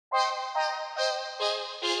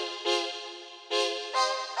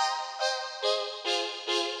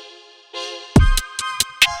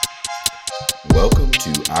to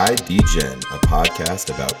IDGen, a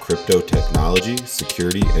podcast about crypto technology,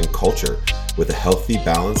 security, and culture with a healthy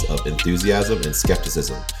balance of enthusiasm and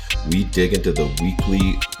skepticism. We dig into the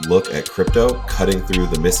weekly look at crypto, cutting through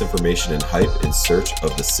the misinformation and hype in search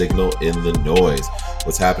of the signal in the noise.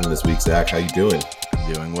 What's happening this week, Zach? How you doing?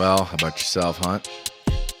 I'm doing well. How about yourself, Hunt?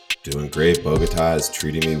 Doing great. Bogota is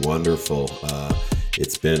treating me wonderful.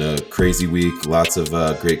 It's been a crazy week. Lots of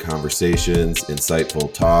great conversations,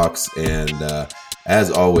 insightful talks, and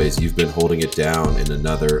as always, you've been holding it down in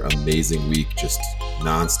another amazing week. Just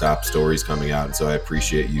nonstop stories coming out, and so I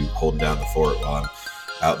appreciate you holding down the fort while I'm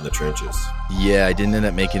out in the trenches. Yeah, I didn't end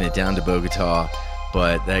up making it down to Bogota,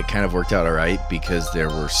 but that kind of worked out all right because there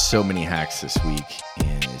were so many hacks this week,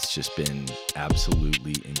 and it's just been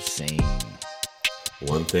absolutely insane.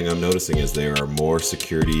 One thing I'm noticing is there are more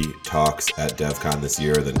security talks at DevCon this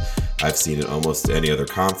year than I've seen at almost any other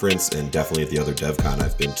conference, and definitely at the other DevCon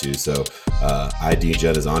I've been to. So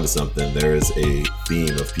IDGen is onto something. There is a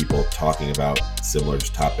theme of people talking about similar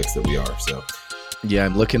topics that we are. So yeah,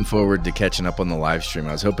 I'm looking forward to catching up on the live stream.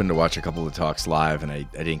 I was hoping to watch a couple of talks live, and I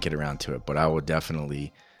didn't get around to it, but I will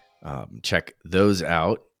definitely check those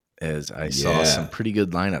out, as I saw some pretty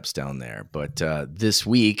good lineups down there. But this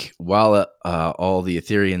week, while all the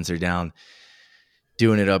Ethereans are down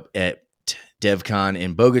doing it up at DevCon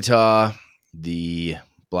in Bogota, the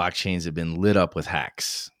blockchains have been lit up with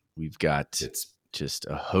hacks. We've got just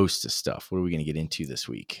a host of stuff. What are we going to get into this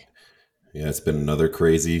week? Yeah, it's been another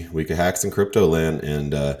crazy week of hacks in crypto land,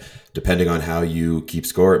 and depending on how you keep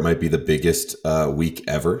score, it might be the biggest week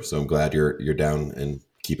ever. So I'm glad you're down and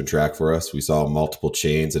keeping track for us. We saw multiple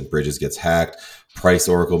chains and bridges gets hacked, price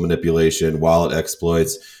oracle manipulation, wallet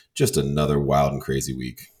exploits, just another wild and crazy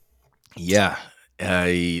week. Yeah.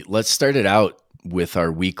 Let's start it out with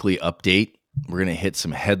our weekly update. We're going to hit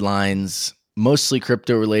some headlines, mostly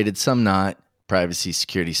crypto related, some not, privacy,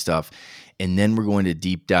 security stuff. And then we're going to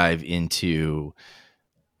deep dive into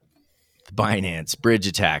Binance, Bridge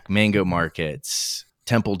Attack, Mango Markets,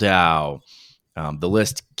 Temple DAO. The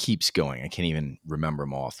list keeps going. I can't even remember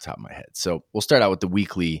them all off the top of my head. So we'll start out with the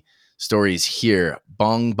weekly stories here.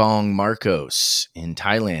 Bong Bong Marcos in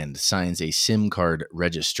Thailand signs a SIM card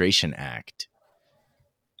registration act.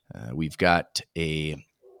 We've got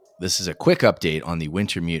this is a quick update on the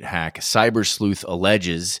Wintermute hack. Cyber Sleuth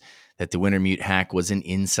alleges that the Wintermute hack was an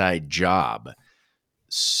inside job.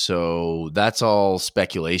 So that's all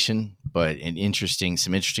speculation, but some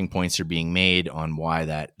interesting points are being made on why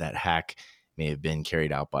that hack may have been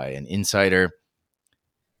carried out by an insider.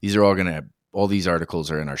 These are all these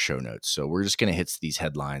articles are in our show notes. So we're just going to hit these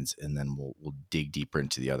headlines and then we'll dig deeper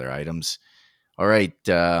into the other items. All right.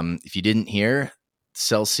 If you didn't hear,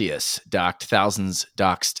 Celsius doxed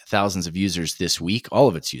thousands of users this week, all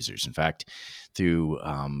of its users, in fact, through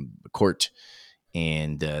court.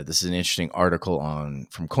 And this is an interesting article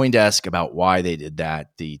from CoinDesk about why they did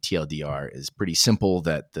that. The TLDR is pretty simple,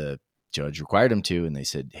 that the judge required them to, and they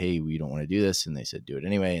said, hey, we don't want to do this. And they said, do it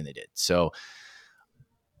anyway. And they did. So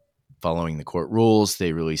following the court rules,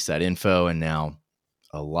 they released that info. And now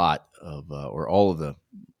a lot of the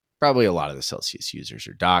Celsius users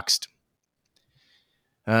are doxed.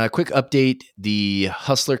 Quick update. The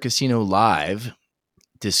Hustler Casino Live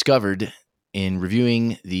discovered in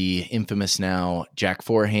reviewing the infamous now Jack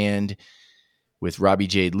Forehand with Robbie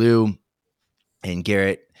Jade Liu and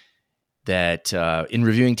Garrett, that in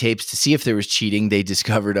reviewing tapes to see if there was cheating, they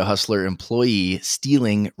discovered a Hustler employee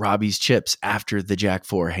stealing Robbie's chips after the Jack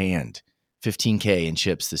 4 hand. $15K in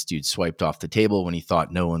chips this dude swiped off the table when he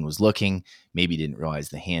thought no one was looking. Maybe didn't realize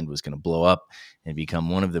the hand was going to blow up and become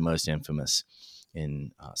one of the most infamous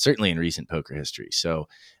certainly in recent poker history. So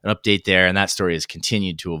an update there, and that story has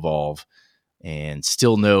continued to evolve, and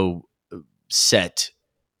still no set.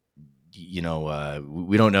 We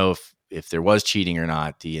don't know if there was cheating or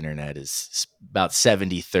not. The internet is about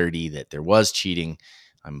 70-30 that there was cheating.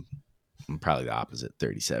 I'm probably the opposite,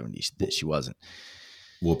 30-70 that she wasn't.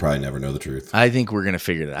 We'll probably never know the truth. I think we're going to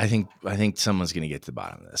figure that. I think someone's going to get to the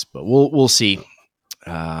bottom of this, but we'll see.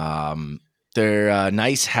 Their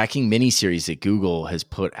nice hacking mini-series that Google has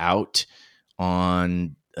put out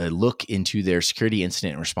on a look into their security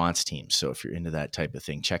incident and response team. So if you're into that type of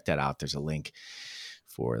thing, check that out. There's a link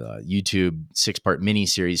for the YouTube 6-part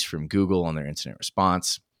mini-series from Google on their incident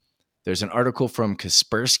response. There's an article from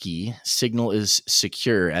Kaspersky, Signal is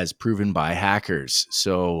secure as proven by hackers.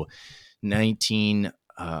 So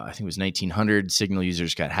I think it was 1900 Signal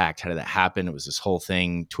users got hacked. How did that happen? It was this whole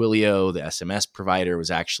thing. Twilio, the SMS provider,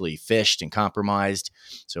 was actually phished and compromised.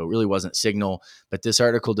 So it really wasn't Signal. But this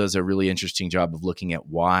article does a really interesting job of looking at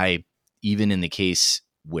why, even in the case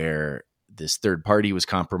where this third party was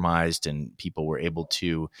compromised, and people were able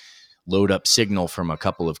to load up signal from a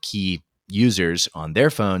couple of key users on their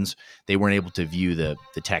phones. They weren't able to view the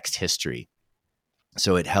text history.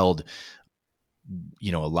 So it held,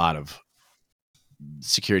 a lot of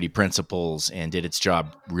security principles and did its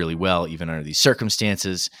job really well, even under these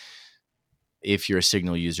circumstances. If you're a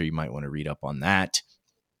Signal user, you might want to read up on that.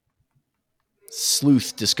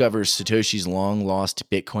 Sleuth discovers Satoshi's long lost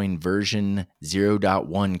Bitcoin version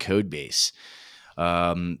 0.1 codebase.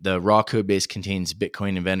 The raw codebase contains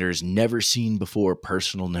Bitcoin inventors' never seen before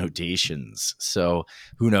personal notations. So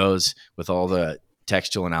who knows, with all the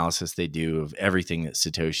textual analysis they do of everything that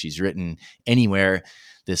Satoshi's written anywhere,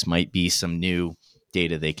 this might be some new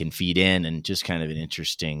data they can feed in, and just kind of an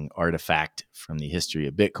interesting artifact from the history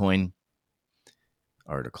of Bitcoin.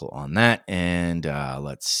 Article on that. And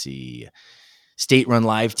let's see. State-run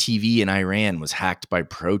live TV in Iran was hacked by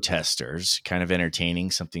protesters. Kind of entertaining,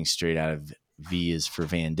 something straight out of V is for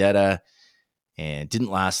Vendetta, and didn't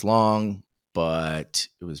last long, but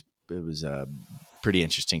it was pretty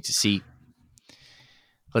interesting to see.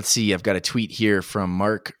 Let's see. I've got a tweet here from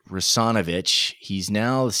Mark Rusanovich. He's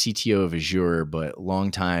now the CTO of Azure, but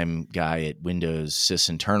longtime guy at Windows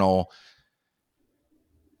sysinternal.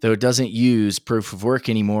 Though it doesn't use proof of work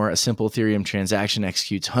anymore, a simple Ethereum transaction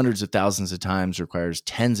executes hundreds of thousands of times, requires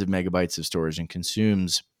tens of megabytes of storage, and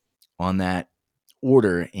consumes on that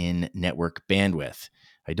order in network bandwidth.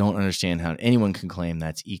 I don't understand how anyone can claim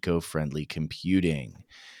that's eco-friendly computing.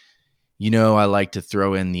 I like to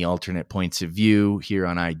throw in the alternate points of view here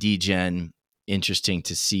on IDGen. Interesting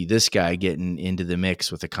to see this guy getting into the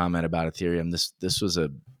mix with a comment about Ethereum. This was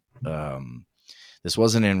this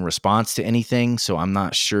wasn't in response to anything, so I'm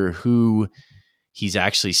not sure who he's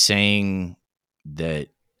actually saying that.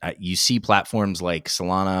 You see platforms like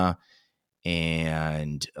Solana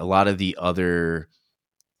and a lot of the other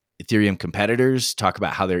Ethereum competitors talk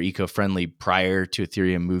about how they're eco-friendly prior to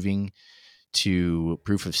Ethereum moving to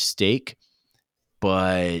proof of stake,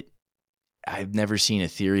 but I've never seen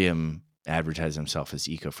Ethereum advertise himself as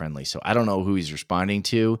eco-friendly. So I don't know who he's responding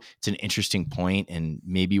to. It's an interesting point and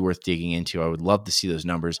maybe worth digging into. I would love to see those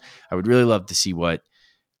numbers. I would really love to see what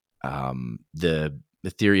the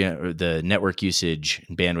Ethereum or the network usage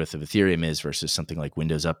and bandwidth of Ethereum is versus something like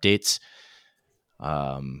Windows updates.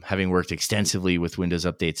 Having worked extensively with Windows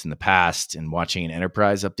updates in the past and watching an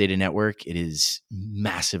enterprise updated network, it is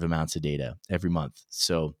massive amounts of data every month.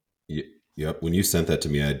 So Yep. When you sent that to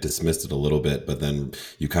me, I dismissed it a little bit, but then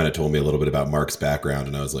you kind of told me a little bit about Mark's background,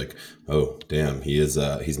 and I was like, "Oh, damn! He's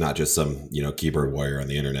not just some keyboard warrior on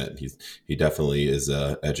the internet. He definitely is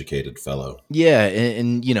a educated fellow." Yeah,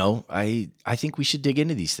 and I think we should dig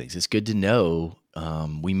into these things. It's good to know.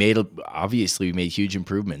 We made huge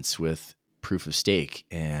improvements with proof of stake,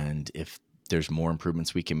 and if there's more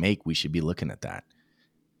improvements we can make, we should be looking at that.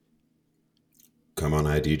 Come on,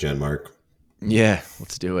 IDGen, Mark. Yeah,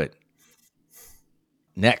 let's do it.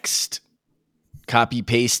 Next, copy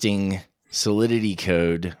pasting Solidity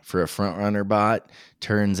code for a frontrunner bot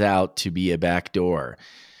turns out to be a backdoor.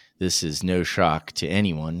 This is no shock to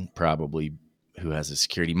anyone, probably, who has a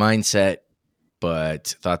security mindset,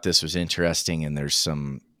 but thought this was interesting, and there's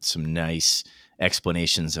some nice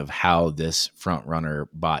explanations of how this frontrunner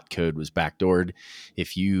bot code was backdoored.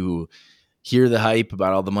 If you hear the hype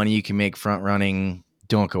about all the money you can make front running,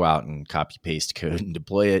 don't go out and copy paste code and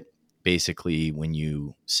deploy it. Basically, when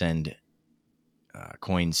you send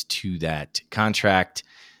coins to that contract,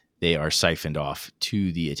 they are siphoned off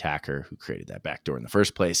to the attacker who created that backdoor in the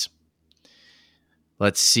first place.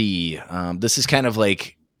 Let's see. This one's kind of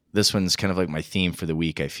like my theme for the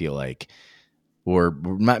week, I feel like, or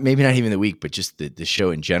maybe not even the week, but just the show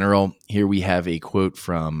in general. Here we have a quote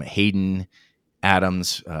from Hayden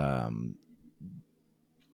Adams, founder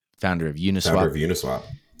of Uniswap. Founder of Uniswap.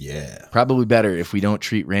 Yeah. Probably better if we don't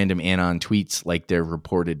treat random anon tweets like they're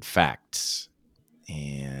reported facts.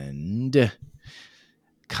 And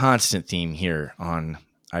constant theme here on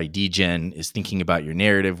IDGen is thinking about your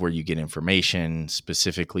narrative, where you get information,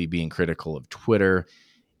 specifically being critical of Twitter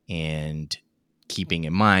and keeping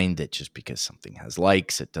in mind that just because something has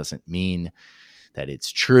likes, it doesn't mean that it's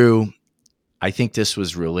true. I think this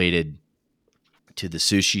was related to the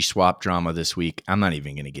sushi swap drama this week. I'm not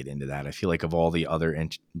even going to get into that. I feel like of all the other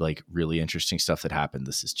really interesting stuff that happened,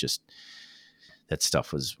 this is just, that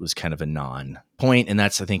stuff was kind of a non-point, and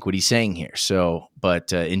that's, I think, what he's saying here. So,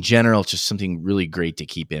 but in general, just something really great to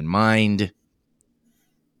keep in mind.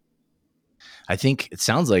 I think it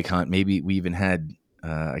sounds like, Hunt, maybe we even had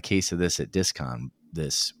a case of this at DevCon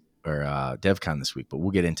this week, but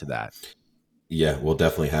we'll get into that. Yeah, we'll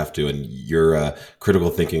definitely have to. And your critical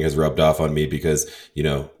thinking has rubbed off on me because,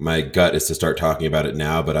 my gut is to start talking about it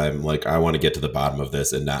now, but I'm like, I want to get to the bottom of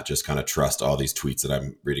this and not just kind of trust all these tweets that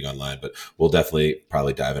I'm reading online. But we'll definitely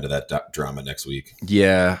probably dive into that drama next week.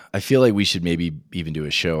 Yeah, I feel like we should maybe even do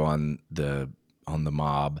a show on the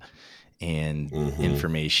mob and Hmm.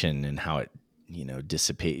 information and how it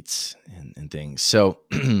dissipates and things. So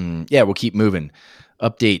yeah, we'll keep moving.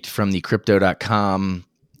 Update from the crypto.com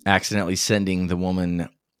accidentally sending the woman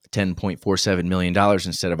 $10.47 million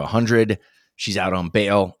instead of 100. She's out on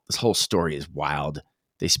bail. This whole story is wild.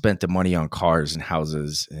 They spent the money on cars and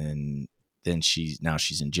houses, and then she's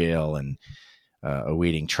in jail and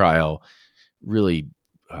awaiting trial. Really,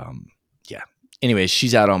 yeah. Anyways,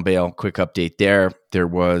 she's out on bail. Quick update there. There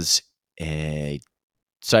was a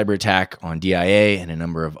cyber attack on DIA and a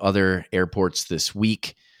number of other airports this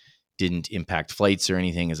week. Didn't impact flights or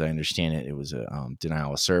anything, as I understand it. It was a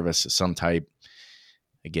denial of service of some type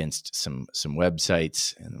against some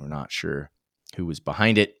websites, and we're not sure who was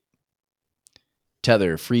behind it.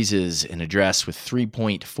 Tether freezes an address with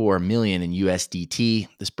 3.4 million in USDT.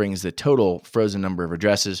 This brings the total frozen number of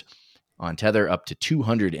addresses on Tether up to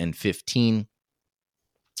 215.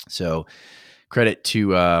 So credit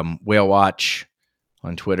to Whale Watch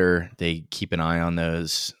on Twitter. They keep an eye on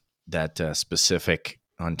those, that specific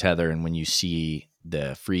on Tether, and when you see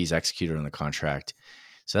the freeze executed on the contract.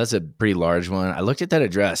 So that's a pretty large one. I looked at that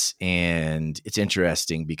address, and it's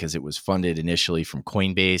interesting because it was funded initially from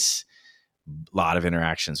Coinbase, a lot of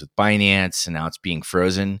interactions with Binance, and now it's being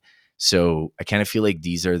frozen. So I kind of feel like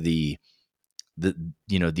these are the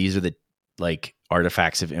like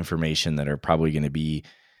artifacts of information that are probably going to be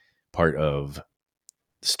part of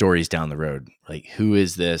stories down the road. Like, who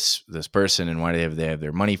is this person, and why do they have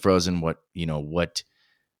their money frozen? What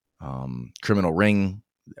criminal ring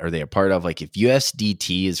are they a part of? Like, if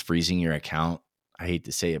USDT is freezing your account, I hate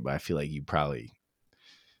to say it, but I feel like you probably,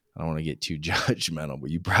 I don't want to get too judgmental,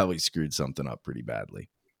 but you probably screwed something up pretty badly.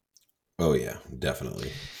 Oh yeah,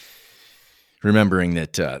 definitely. Remembering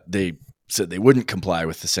that they said they wouldn't comply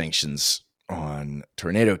with the sanctions on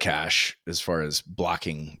Tornado Cash as far as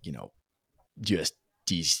blocking,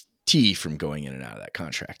 USDT from going in and out of that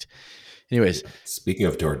contract. Anyways. Speaking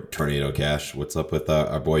of Tornado Cash, what's up with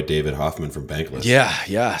our boy David Hoffman from Bankless?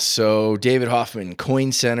 Yeah. So David Hoffman,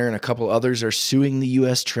 Coin Center, and a couple others are suing the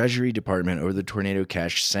U.S. Treasury Department over the Tornado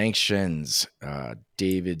Cash sanctions.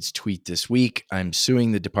 David's tweet this week: "I'm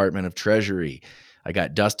suing the Department of Treasury. I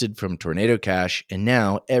got dusted from Tornado Cash, and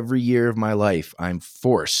now every year of my life, I'm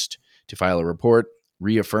forced to file a report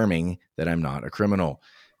reaffirming that I'm not a criminal.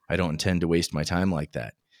 I don't intend to waste my time like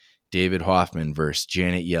that. David Hoffman versus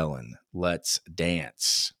Janet Yellen. Let's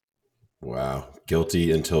dance." Wow.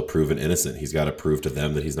 Guilty until proven innocent. He's got to prove to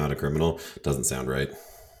them that he's not a criminal. Doesn't sound right.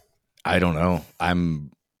 I don't know.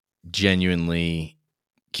 I'm genuinely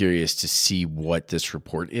curious to see what this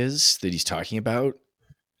report is that he's talking about,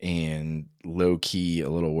 and low key a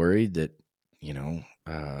little worried that,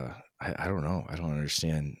 I don't know. I don't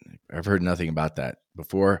understand. I've heard nothing about that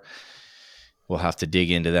before. We'll have to dig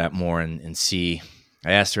into that more and see.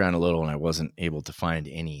 I asked around a little, and I wasn't able to find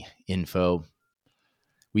any info.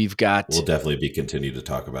 We'll definitely be continue to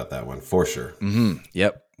talk about that one for sure.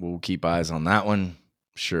 Yep. We'll keep eyes on that one.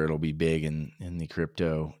 Sure, it'll be big in the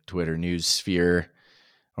crypto Twitter news sphere.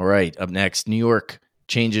 All right. Up next, New York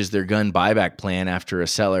changes their gun buyback plan after a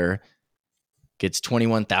seller gets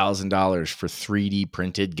 $21,000 for 3D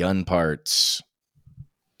printed gun parts.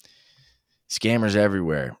 Scammers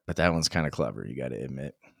everywhere, but that one's kind of clever, you got to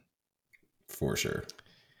admit. For sure.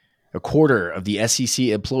 A quarter of the SEC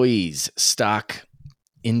employees' stock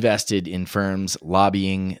invested in firms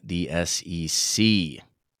lobbying the SEC.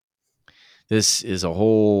 This is a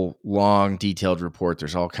whole long, detailed report.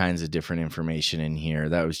 There's all kinds of different information in here.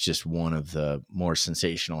 That was just one of the more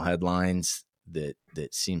sensational headlines that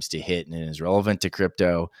seems to hit and is relevant to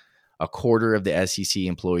crypto. A quarter of the SEC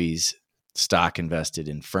employees' stock invested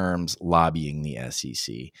in firms lobbying the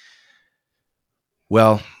SEC.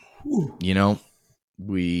 Well, it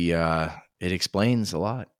explains a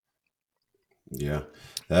lot. Yeah,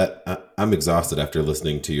 I'm exhausted after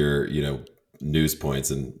listening to your, news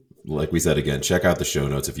points. And like we said, again, check out the show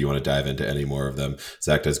notes if you want to dive into any more of them.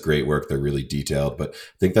 Zach does great work. They're really detailed, but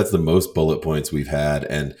I think that's the most bullet points we've had.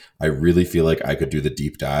 And I really feel like I could do the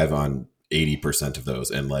deep dive on 80% of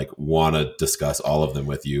those and like want to discuss all of them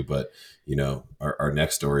with you. But, our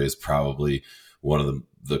next story is probably one of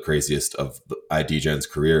the craziest of the IDGen's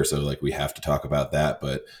career. So like we have to talk about that,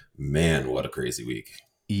 but man, what a crazy week.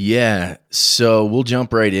 Yeah. So we'll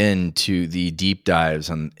jump right into the deep dives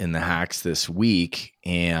in the hacks this week.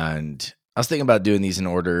 And was thinking about doing these in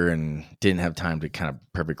order and didn't have time to kind of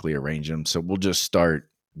perfectly arrange them. So we'll just start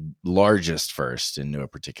largest first in no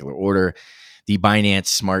particular order. The Binance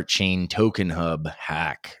Smart Chain Token Hub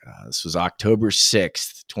hack. This was October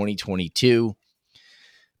 6th, 2022.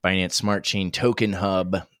 Binance Smart Chain Token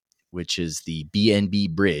Hub, which is the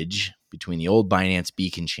BNB bridge between the old Binance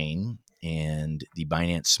Beacon chain and the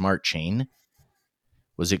Binance Smart Chain,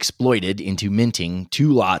 was exploited into minting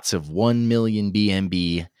 2 lots of 1 million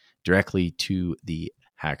BNB directly to the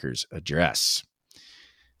hacker's address.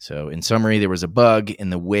 So in summary, there was a bug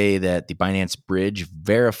in the way that the Binance bridge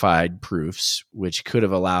verified proofs, which could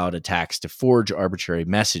have allowed attacks to forge arbitrary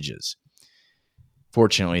messages.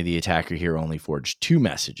 Fortunately, the attacker here only forged 2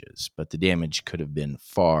 messages, but the damage could have been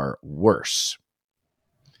far worse.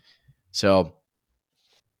 So,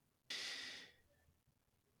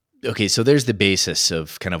 okay, so there's the basis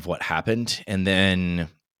of kind of what happened. And then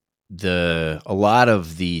a lot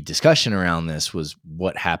of the discussion around this was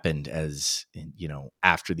what happened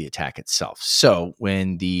after the attack itself. So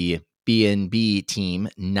when the BNB team,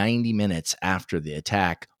 90 minutes after the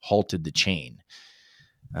attack, halted the chain,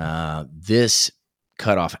 this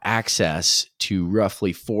cut off access to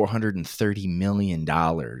roughly $430 million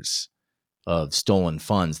of stolen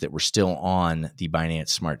funds that were still on the Binance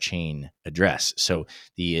Smart Chain address. So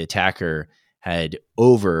the attacker had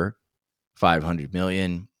over 500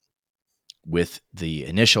 million with the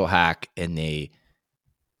initial hack, and they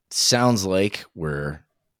sounds like were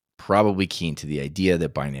probably keen to the idea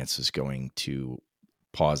that Binance was going to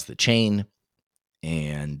pause the chain,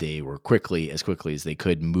 and they were as quickly as they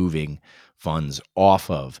could, moving funds off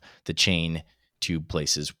of the chain to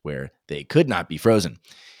places where they could not be frozen.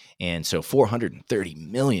 And so 430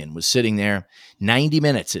 million was sitting there. 90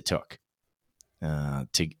 minutes it took to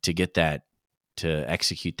get that, to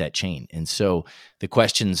execute that chain. And so the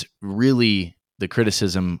questions really, the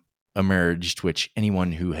criticism emerged, which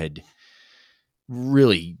anyone who had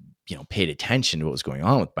really, paid attention to what was going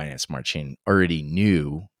on with Binance Smart Chain already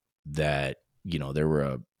knew that, there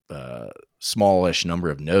were a smallish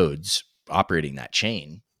number of nodes operating that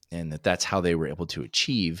chain, and that's how they were able to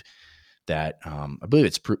achieve that. I believe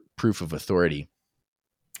it's proof of authority.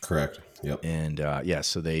 Correct. Yep. And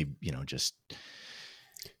so they, just.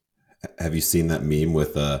 Have you seen that meme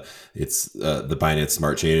with it's the Binance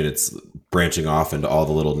Smart Chain, and it's branching off into all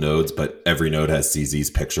the little nodes, but every node has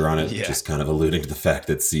CZ's picture on it, just kind of alluding to the fact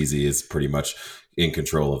that CZ is pretty much in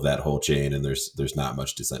control of that whole chain, and there's not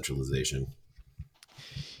much decentralization.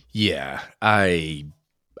 Yeah, I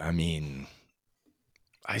mean,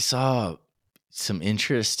 I saw some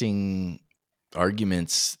interesting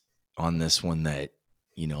arguments on this one that,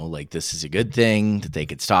 this is a good thing that they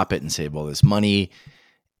could stop it and save all this money.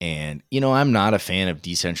 And, I'm not a fan of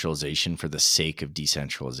decentralization for the sake of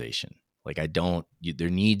decentralization. Like, there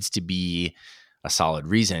needs to be a solid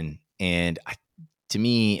reason. And to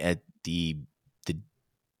me, at the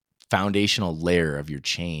foundational layer of your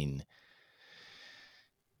chain,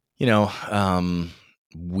 you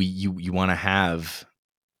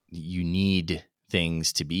need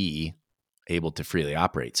things to be able to freely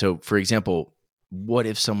operate. So, for example, what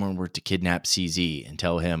if someone were to kidnap CZ and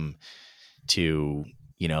tell him to,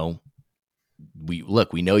 we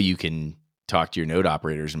know you can talk to your node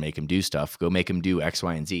operators and make them do stuff. Go make them do X,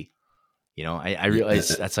 Y, and Z. I realize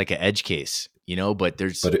that's like an edge case, but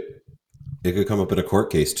it could come up in a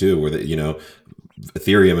court case too, where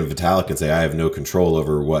Ethereum and Vitalik can say, I have no control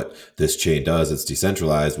over what this chain does. It's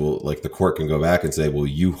decentralized. Well, like the court can go back and say, well,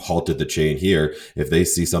 you halted the chain here. If they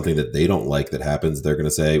see something that they don't like that happens, they're going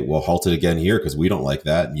to say, well, halt it again here because we don't like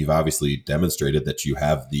that. And you've obviously demonstrated that you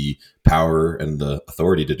have the power and the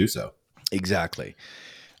authority to do so. Exactly.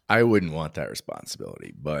 I wouldn't want that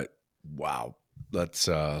responsibility, but wow, that's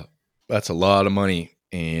a lot of money,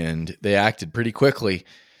 and they acted pretty quickly.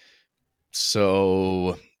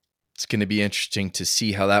 So it's going to be interesting to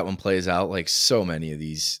see how that one plays out, like so many of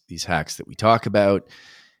these hacks that we talk about.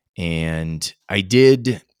 And I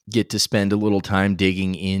did get to spend a little time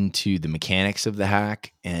digging into the mechanics of the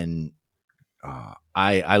hack, and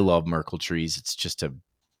I love Merkle trees. It's just a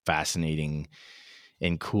fascinating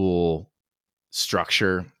and cool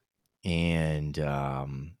structure and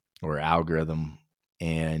or algorithm.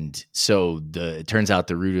 And so it turns out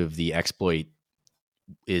the root of the exploit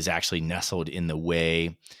is actually nestled in the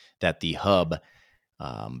way that the hub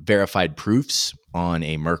verified proofs on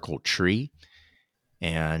a Merkle tree,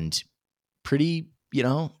 and pretty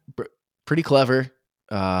clever.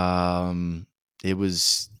 It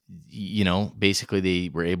was, basically they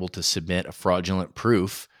were able to submit a fraudulent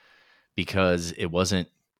proof because it wasn't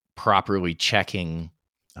properly checking.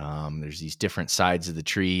 There's these different sides of the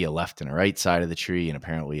tree, a left and a right side of the tree, and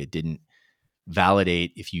apparently it didn't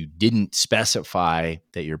validate if you didn't specify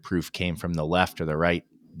that your proof came from the left or the right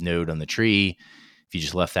node on the tree. If you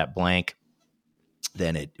just left that blank,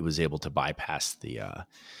 then it was able to bypass the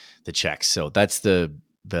checks. So that's the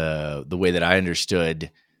way that I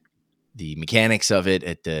understood the mechanics of it.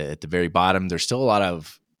 At the very bottom, there's still a lot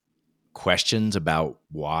of questions about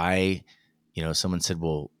why. Someone said,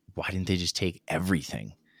 well, why didn't they just take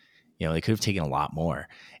everything? They could have taken a lot more.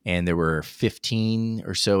 And there were 15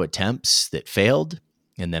 or so attempts that failed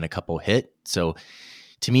and then a couple hit. So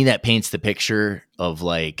to me, that paints the picture of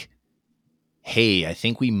like, hey, I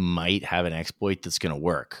think we might have an exploit that's going to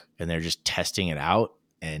work. And they're just testing it out,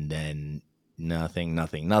 and then nothing.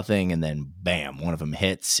 And then bam, one of them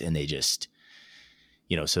hits, and they just,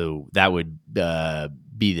 so that would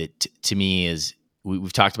be that to me is,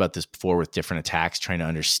 we've talked about this before with different attacks, trying to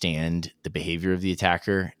understand the behavior of the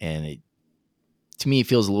attacker. And to me, it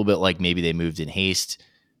feels a little bit like maybe they moved in haste,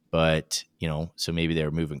 but, so maybe they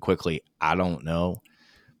were moving quickly. I don't know.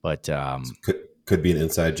 But could be an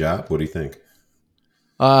inside job. What do you think?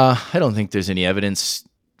 I don't think there's any evidence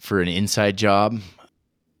for an inside job.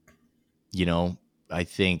 I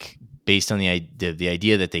think based on the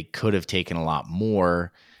idea that they could have taken a lot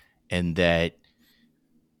more, and that,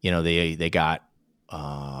 they got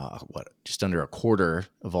just under a quarter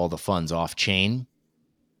of all the funds off chain.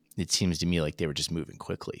 It seems to me like they were just moving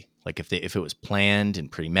quickly. Like if it was planned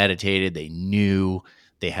and premeditated, they knew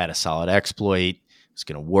they had a solid exploit, it was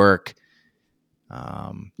going to work.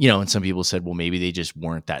 And some people said, well, maybe they just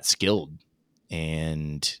weren't that skilled.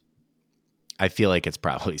 And I feel like it's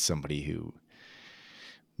probably somebody who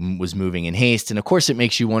was moving in haste. And of course, it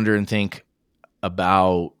makes you wonder and think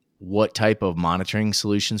about what type of monitoring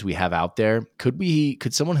solutions we have out there.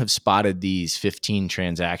 Could someone have spotted these 15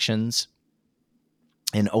 transactions?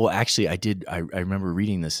 And actually I remember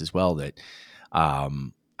reading this as well, that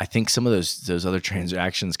I think some of those other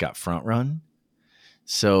transactions got front run.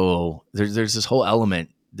 So there's this whole element,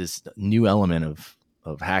 this new element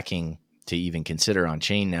of hacking to even consider on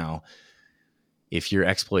chain now. If your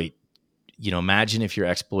exploit, imagine if your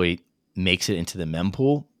exploit makes it into the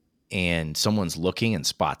mempool and someone's looking and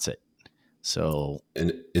spots it. So,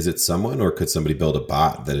 and is it someone, or could somebody build a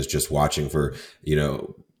bot that is just watching for,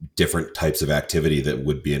 different types of activity that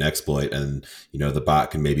would be an exploit, and, the bot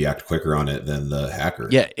can maybe act quicker on it than the hacker?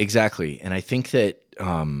 Yeah, exactly. And I think that,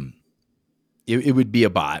 it would be a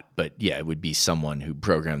bot, but yeah, it would be someone who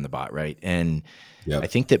programmed the bot, right? And yep. I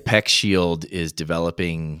think that Peck Shield is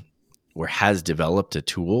developing, or has developed, a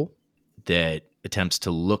tool that attempts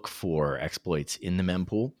to look for exploits in the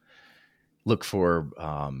mempool, look for,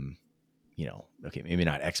 maybe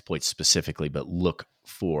not exploits specifically, but look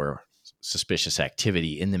for suspicious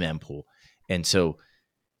activity in the mempool. And so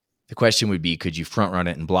the question would be, could you front run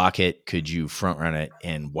it and block it? Could you front run it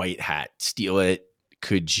and white hat steal it?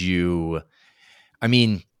 Could you,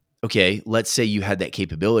 let's say you had that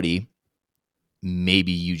capability.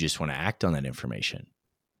 Maybe you just want to act on that information.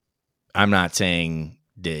 I'm not saying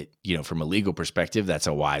that, from a legal perspective, that's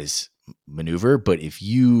a wise maneuver. But if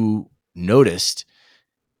you noticed,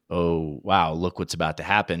 oh, wow, look what's about to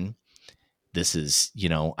happen. This is,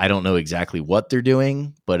 I don't know exactly what they're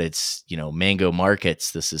doing, but it's, Mango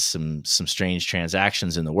Markets. This is some strange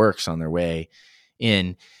transactions in the works on their way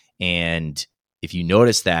in. And if you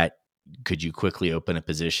notice that, could you quickly open a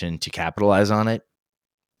position to capitalize on it?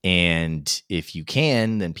 And if you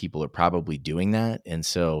can, then people are probably doing that. And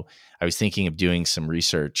so I was thinking of doing some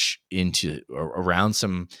research into around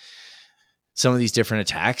some of these different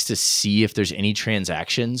attacks to see if there's any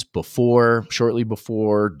transactions before, shortly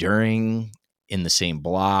before, during, in the same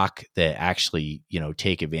block that actually,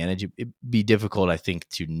 take advantage. It'd be difficult, I think,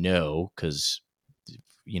 to know, because,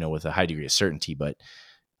 with a high degree of certainty, but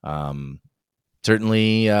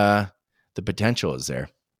certainly the potential is there.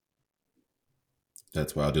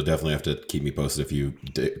 That's wild. You'll definitely have to keep me posted if you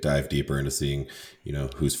dive deeper into seeing,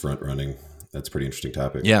 who's front running. That's a pretty interesting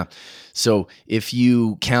topic. Yeah. So if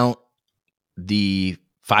you count the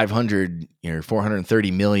 500 or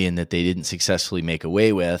 430 million that they didn't successfully make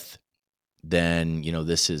away with, then,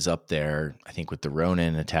 this is up there. I think with the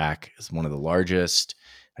Ronin attack is one of the largest.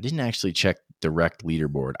 I didn't actually check direct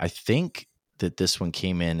leaderboard. I think that this one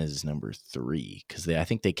came in as number 3, because I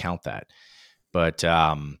think they count that. But,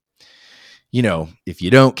 if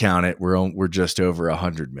you don't count it, we're just over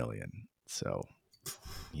 100 million. So,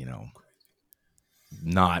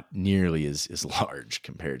 not nearly as large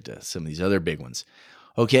compared to some of these other big ones.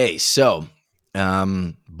 Okay, so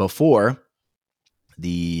before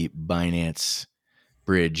the Binance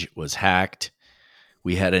bridge was hacked,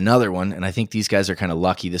 we had another one, and I think these guys are kind of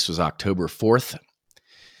lucky. This was October 4th,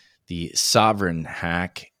 the Sovereign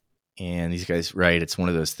hack, And these guys, right, it's one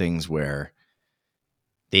of those things where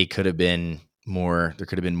there could have been more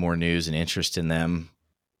news and interest in them,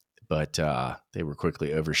 but they were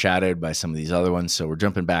quickly overshadowed by some of these other ones. So we're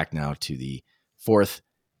jumping back now to the 4th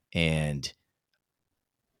and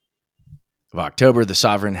of October, the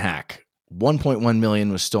Sovereign hack. 1.1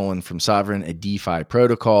 million was stolen from Sovereign, a DeFi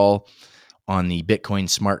protocol on the Bitcoin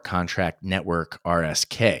Smart Contract Network,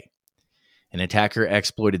 RSK. An attacker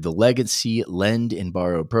exploited the legacy lend and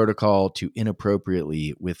borrow protocol to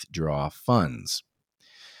inappropriately withdraw funds.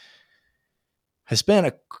 I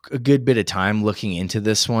spent a good bit of time looking into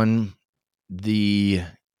this one. The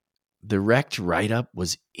Rect write-up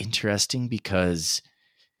was interesting because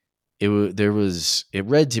it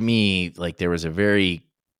read to me like there was a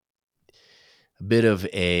bit of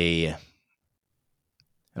a, I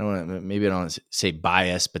don't want to say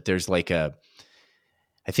bias, but there's like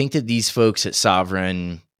I think that these folks at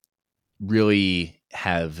Sovereign really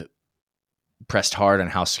have pressed hard on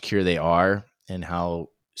how secure they are and how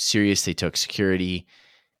serious they took security,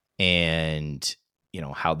 and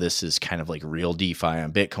how this is kind of like real DeFi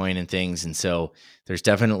on Bitcoin and things. And so there's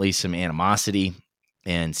definitely some animosity,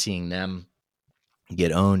 and seeing them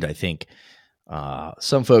get owned, I think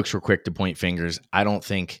some folks were quick to point fingers. I don't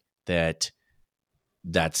think that's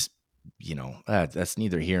that's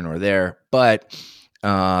neither here nor there, but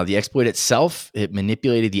the exploit itself, it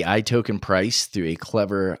manipulated the iToken price through a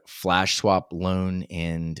clever flash swap loan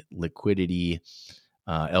and liquidity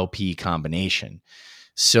LP combination.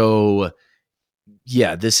 So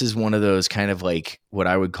yeah, this is one of those kind of like what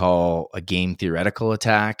I would call a game theoretical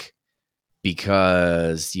attack,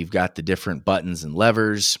 because you've got the different buttons and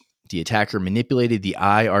levers. The attacker manipulated the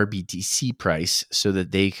IRBTC price so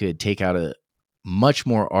that they could take out a much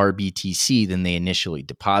more RBTC than they initially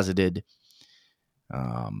deposited.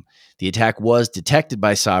 The attack was detected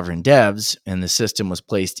by Sovereign devs, and the system was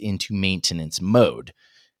placed into maintenance mode,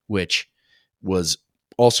 which was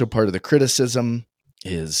also part of the criticism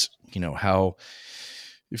is, how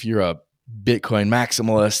if you're a Bitcoin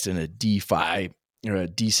maximalist and a DeFi or a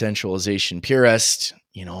decentralization purist,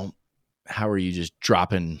 how are you just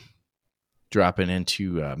dropping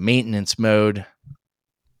into maintenance mode?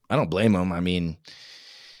 I don't blame them. I mean,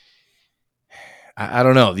 I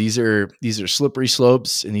don't know. These are slippery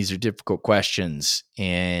slopes, and these are difficult questions.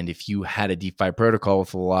 And if you had a DeFi protocol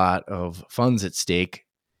with a lot of funds at stake,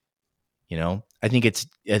 I think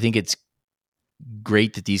it's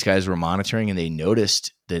great that these guys were monitoring and they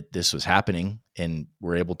noticed that this was happening and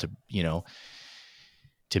were able to,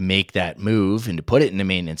 to make that move and to put it into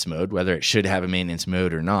maintenance mode. Whether it should have a maintenance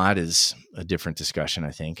mode or not is a different discussion,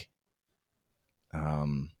 I think.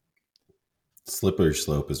 Slippery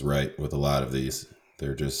slope is right with a lot of these.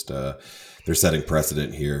 They're just they're setting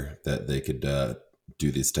precedent here that they could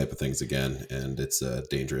do these type of things again, and it's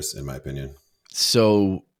dangerous in my opinion.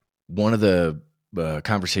 So one of the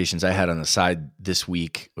conversations I had on the side this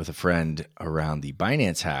week with a friend around the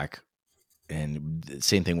Binance hack, and the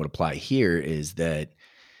same thing would apply here, is that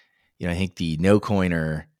I think the no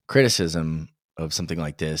coiner criticism of something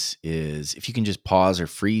like this is if you can just pause or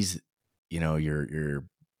freeze your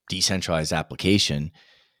decentralized application,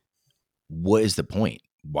 what is the point?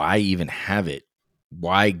 Why even have it?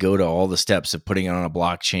 Why go to all the steps of putting it on a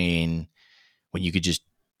blockchain when you could just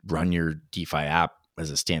run your DeFi app as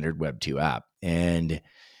a standard Web2 app? And,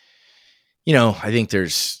 I think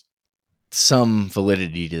there's some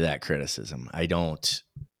validity to that criticism. I don't,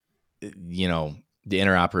 the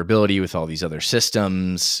interoperability with all these other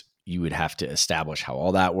systems, you would have to establish how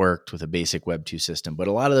all that worked with a basic Web2 system. But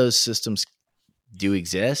a lot of those systems do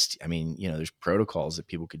exist. I mean, there's protocols that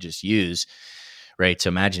people could just use, right? So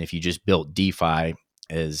imagine if you just built DeFi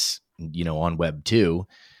as, on Web 2,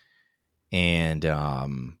 and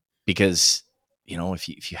because,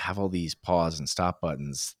 if you have all these pause and stop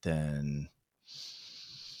buttons, then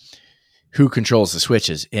who controls the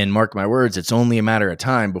switches? And mark my words, it's only a matter of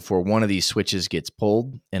time before one of these switches gets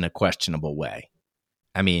pulled in a questionable way.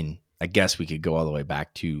 I mean, I guess we could go all the way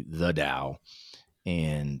back to the DAO,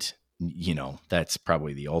 and that's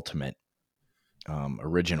probably the ultimate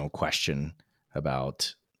original question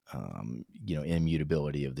about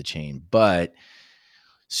immutability of the chain. But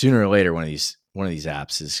sooner or later, one of these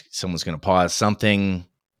apps is someone's going to pause something,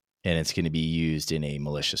 and it's going to be used in a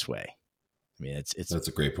malicious way. I mean, that's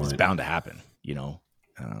a great point. It's bound to happen.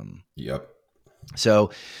 Yep. So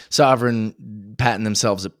Sovereign patting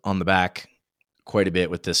themselves on the back quite a bit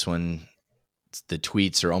with this one. The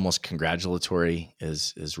tweets are almost congratulatory,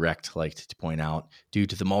 as Recht liked to point out. Due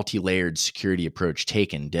to the multi-layered security approach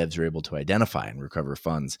taken, devs were able to identify and recover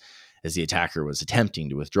funds as the attacker was attempting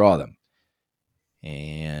to withdraw them.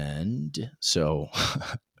 And so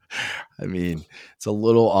I mean, it's a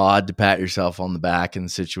little odd to pat yourself on the back in a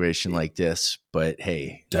situation like this, but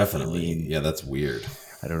hey, I Definitely. mean, Yeah, that's weird.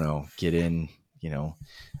 I don't know, get in,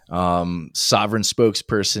 sovereign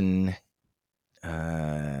spokesperson,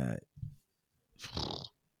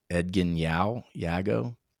 Edgin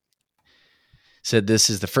Yago, said this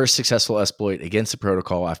is the first successful exploit against the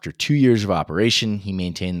protocol after 2 years of operation. He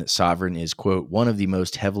maintained that Sovereign is, quote, one of the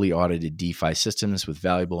most heavily audited DeFi systems with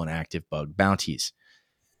valuable and active bug bounties.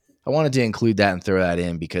 I wanted to include that and throw that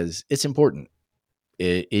in because it's important.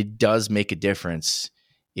 It does make a difference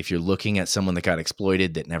if you're looking at someone that got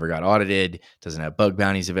exploited, that never got audited, doesn't have bug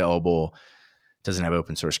bounties available, doesn't have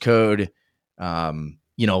open source code.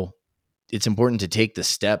 It's important to take the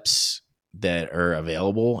steps that are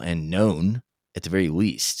available and known at the very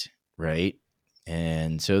least, right?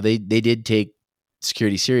 And so they did take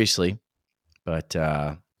security seriously, but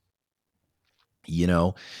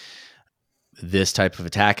this type of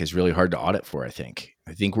attack is really hard to audit for. I think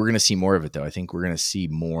we're going to see more of it, though. I think we're going to see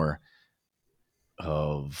more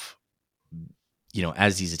of,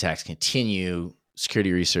 as these attacks continue,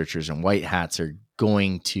 security researchers and white hats are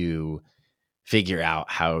going to figure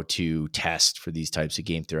out how to test for these types of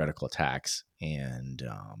game theoretical attacks. And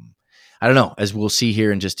I don't know, as we'll see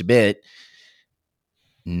here in just a bit,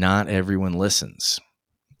 not everyone listens.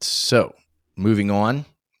 So moving on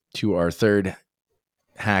to our third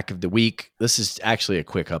hack of the week. This is actually a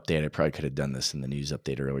quick update. I probably could have done this in the news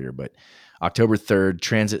update earlier, but October 3rd,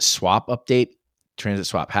 transit swap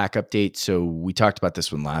hack update. So we talked about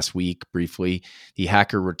this one last week briefly. The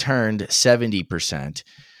hacker returned 70%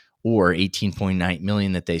 or 18.9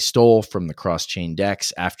 million that they stole from the cross-chain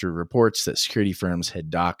DEX after reports that security firms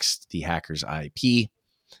had doxed the hacker's IP.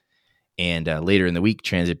 And later in the week,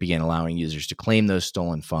 Transit began allowing users to claim those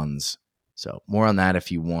stolen funds. So more on that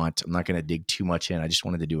if you want. I'm not going to dig too much in. I just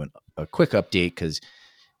wanted to do a quick update because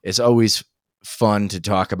it's always fun to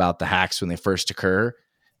talk about the hacks when they first occur.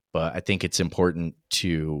 But I think it's important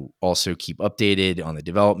to also keep updated on the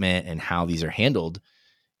development and how these are handled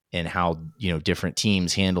and how, different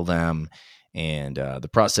teams handle them. And the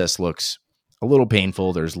process looks a little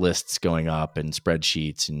painful. There's lists going up and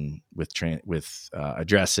spreadsheets and with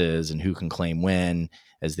addresses and who can claim when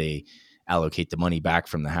as they allocate the money back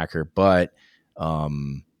from the hacker. But I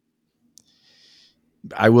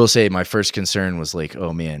will say my first concern was like,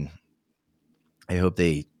 oh man, I hope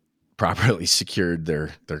they properly secured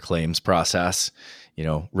their claims process,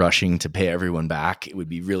 rushing to pay everyone back. It would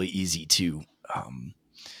be really easy to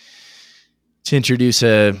introduce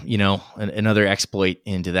another exploit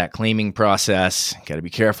into that claiming process. Got to be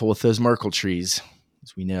careful with those Merkle trees,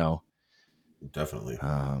 as we know. Definitely.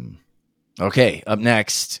 Okay, up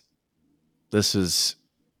next, this one's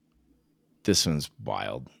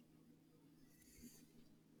wild.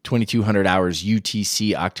 2200 hours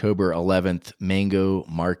UTC, October 11th, Mango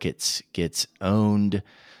Markets gets owned.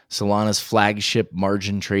 Solana's flagship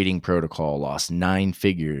margin trading protocol lost 9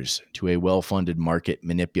 figures to a well-funded market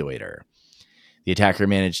manipulator. The attacker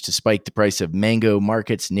managed to spike the price of Mango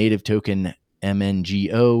Markets' native token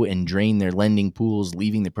MNGO and drain their lending pools,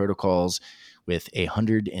 leaving the protocols with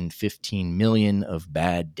 115 million of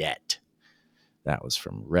bad debt. That was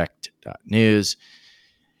from rect.news.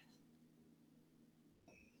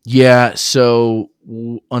 Yeah, so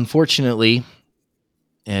unfortunately,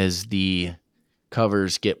 as the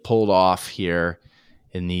covers get pulled off here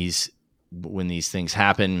when these things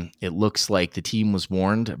happen, it looks like the team was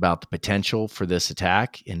warned about the potential for this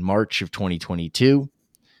attack in March of 2022,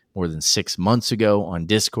 more than 6 months ago on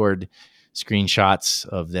Discord, screenshots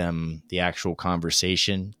of them, the actual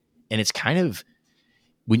conversation. And it's kind of,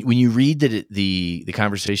 when you read the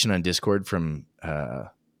conversation on Discord from, I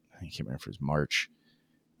can't remember if it was March,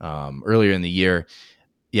 earlier in the year.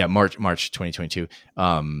 Yeah, March 2022.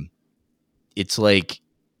 It's like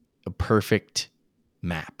a perfect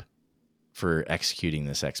map for executing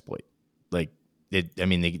this exploit. Like the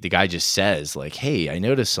guy just says like, hey, I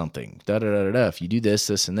noticed something, if you do this,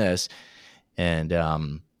 this, and this. And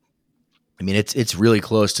it's really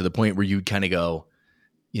close to the point where you'd kind of go,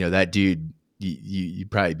 that dude,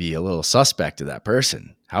 you'd probably be a little suspect of that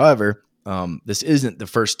person. However, this isn't the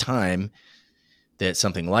first time that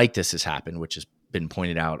something like this has happened, which has been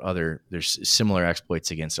pointed out. There's similar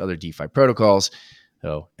exploits against other DeFi protocols.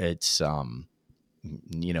 So it's,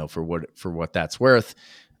 for what that's worth,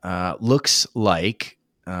 looks like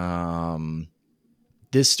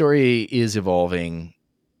this story is evolving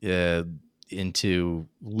into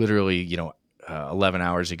literally, 11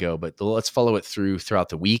 hours ago, but let's follow it throughout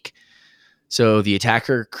the week. So the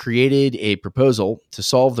attacker created a proposal to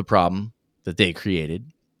solve the problem that they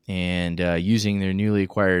created, and using their newly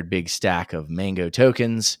acquired big stack of Mango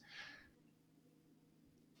tokens,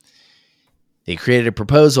 They created a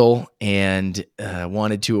proposal and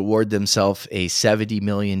wanted to award themselves a $70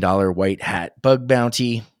 million white hat bug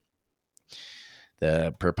bounty.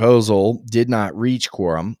 The proposal did not reach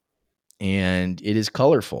quorum, and it is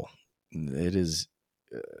colorful. It is,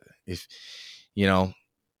 if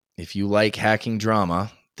you like hacking drama,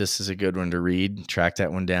 this is a good one to read. Track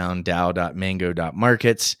that one down,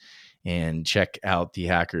 dow.mango.markets, and check out the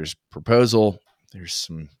hacker's proposal. There's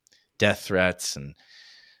some death threats, and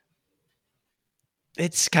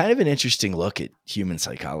it's kind of an interesting look at human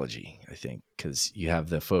psychology, I think, because you have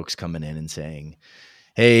the folks coming in and saying,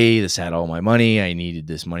 hey, this had all my money. I needed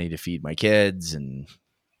this money to feed my kids, and,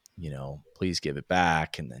 please give it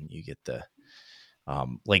back. And then you get the,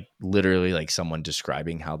 literally like someone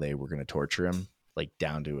describing how they were going to torture him, like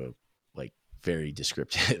down to a, like very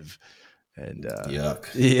descriptive and, yuck.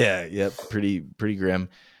 Yeah. Pretty grim.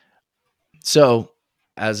 So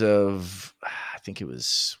as of, I think it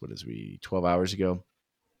was, 12 hours ago,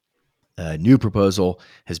 a new proposal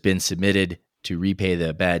has been submitted to repay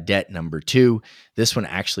the bad debt number 2. This one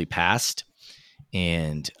actually passed.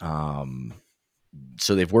 And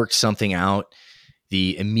so they've worked something out.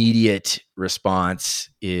 The immediate response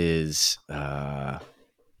is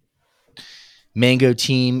Mango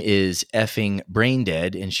team is effing brain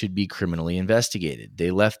dead and should be criminally investigated.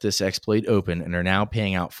 They left this exploit open and are now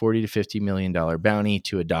paying out $40 to $50 million bounty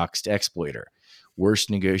to a doxed exploiter.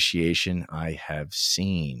 Worst negotiation I have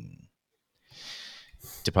seen.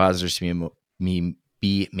 Depositors to be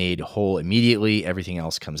made whole immediately. Everything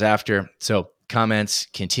else comes after. So comments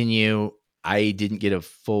continue. I didn't get a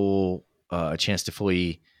chance to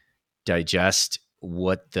fully digest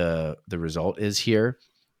what the result is here.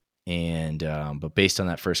 And but based on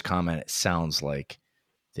that first comment, it sounds like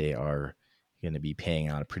they are going to be paying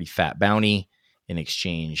out a pretty fat bounty in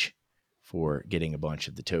exchange for getting a bunch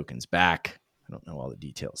of the tokens back. I don't know all the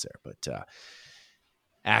details there, but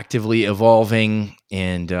actively evolving.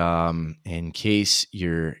 And in case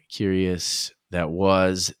you're curious, that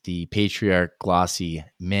was the Patriarch Glossy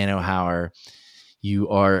Manohar. You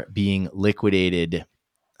are being liquidated.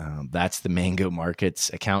 That's the Mango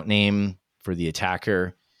Markets account name for the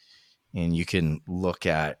attacker. And you can look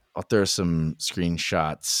at, I'll throw some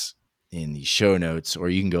screenshots in the show notes, or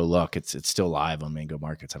you can go look. It's still live on Mango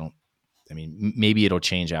Markets. Maybe it'll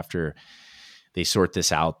change after they sort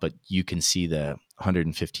this out, but you can see the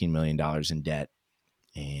 $115 million in debt.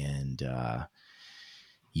 And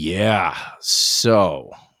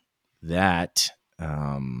so that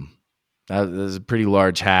was a pretty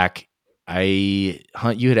large hack. You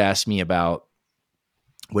had asked me about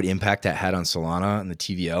what impact that had on Solana and the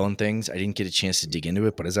TVL and things. I didn't get a chance to dig into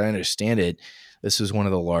it, but as I understand it, this was one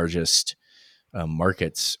of the largest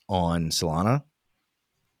markets on Solana.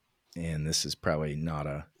 And this is probably not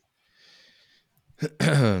a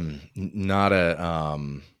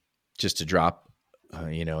just a drop,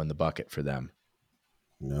 in the bucket for them.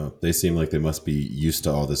 No, they seem like they must be used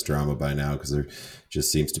to all this drama by now, because there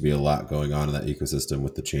just seems to be a lot going on in that ecosystem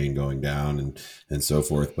with the chain going down and so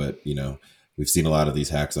forth. But, we've seen a lot of these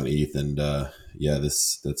hacks on ETH, and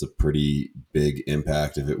that's a pretty big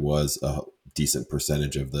impact if it was a decent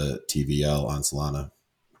percentage of the TVL on Solana.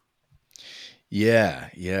 Yeah.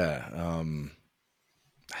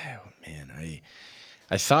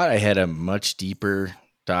 I thought I had a much deeper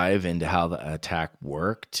dive into how the attack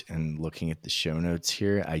worked, and looking at the show notes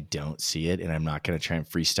here, I don't see it, and I'm not going to try and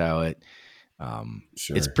freestyle it.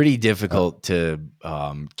 Sure. It's pretty difficult to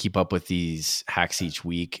keep up with these hacks each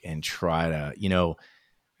week and try to, in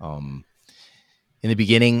the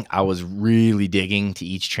beginning, I was really digging to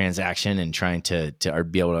each transaction and trying to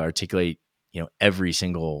be able to articulate, every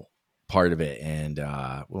single part of it. And,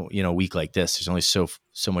 a week like this, there's only so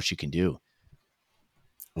much you can do.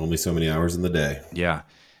 Only so many hours in the day. Yeah.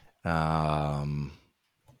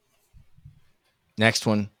 Next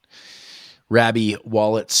one. Rabby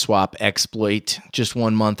wallet swap exploit. Just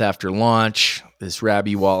 1 month after launch, this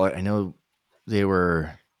Rabby wallet, I know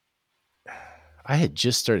I had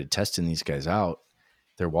just started testing these guys out,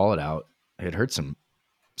 their wallet out. I had heard some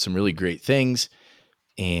really great things.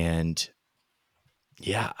 And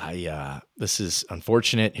this is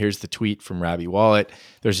unfortunate. Here's the tweet from Rabby wallet.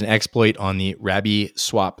 There's an exploit on the Rabby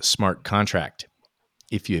swap smart contract.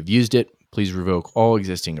 If you have used it, please revoke all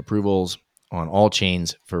existing approvals on all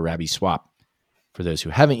chains for Rabby swap. For those who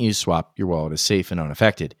haven't used swap, your wallet is safe and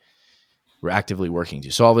unaffected. We're actively working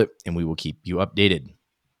to solve it, and we will keep you updated.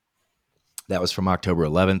 That was from October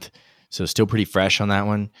 11th, so still pretty fresh on that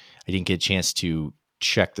one. I didn't get a chance to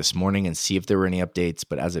check this morning and see if there were any updates,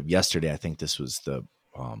 but as of yesterday, I think this was the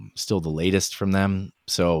still the latest from them.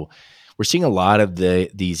 So we're seeing a lot of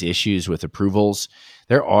these issues with approvals.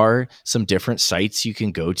 There are some different sites you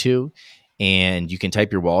can go to, and you can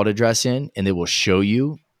type your wallet address in, and they will show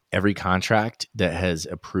you every contract that has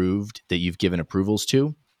approved that you've given approvals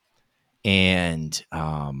to. And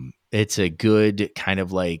it's a good kind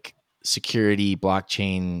of like security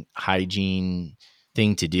blockchain hygiene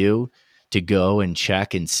thing to do, to go and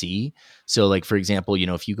check and see. So like, for example,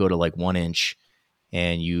 if you go to like 1inch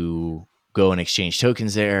and you go and exchange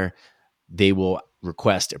tokens there, they will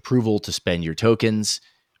request approval to spend your tokens.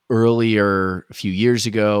 Earlier, a few years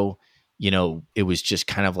ago, it was just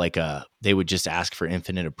kind of like they would just ask for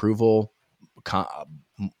infinite approval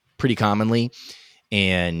pretty commonly.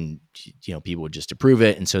 And people would just approve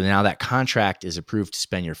it. And so now that contract is approved to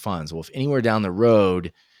spend your funds. Well, if anywhere down the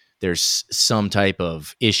road there's some type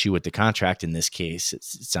of issue with the contract, in this case it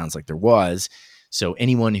sounds like there was. So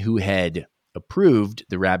anyone who had approved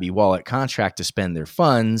the Rabby wallet contract to spend their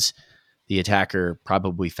funds, the attacker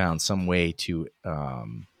probably found some way to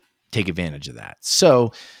take advantage of that.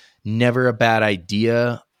 So never a bad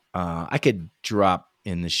idea. I could drop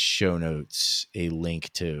in the show notes a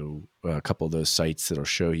link to a couple of those sites that'll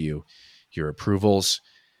show you your approvals.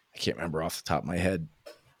 I can't remember off the top of my head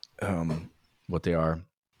what they are.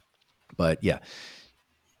 But yeah,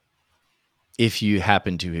 if you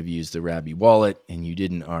happen to have used the Rabby wallet and you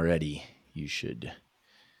didn't already, you should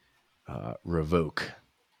revoke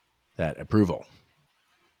that approval.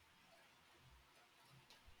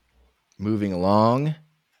 Moving along.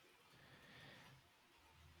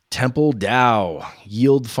 Temple DAO,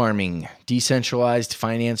 yield farming, decentralized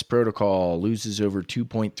finance protocol, loses over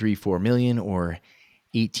 2.34 million or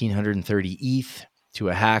 1,830 ETH to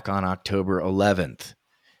a hack on October 11th.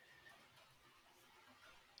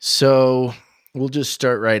 So we'll just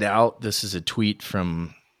start right out. This is a tweet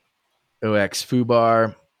from OX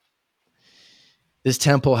Fubar. This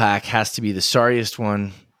Temple hack has to be the sorriest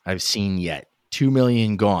one I've seen yet. 2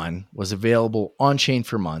 million gone, was available on chain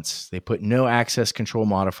for months. They put no access control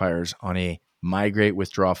modifiers on a migrate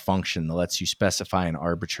withdraw function that lets you specify an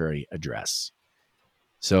arbitrary address.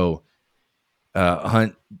 So,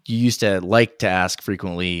 Hunt, you used to like to ask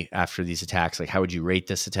frequently after these attacks, like, how would you rate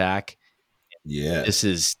this attack? Yeah. This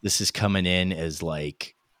is coming in as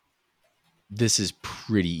like, this is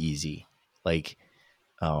pretty easy. Like,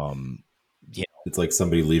 It's like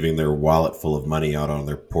somebody leaving their wallet full of money out on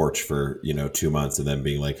their porch for 2 months and then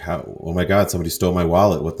being like, "How? Oh my God, somebody stole my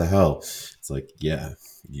wallet! What the hell?" It's like, yeah,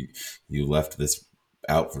 you left this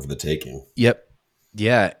out for the taking. Yep.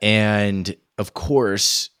 Yeah, and of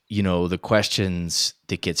course, the questions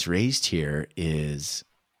that gets raised here is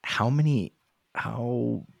how much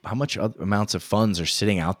amounts of funds are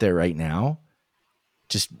sitting out there right now,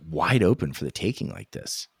 just wide open for the taking like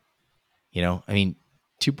this. I mean,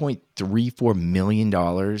 $2.34 million,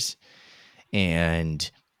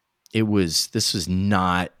 and this was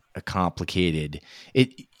not a complicated.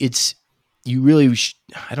 It's you really.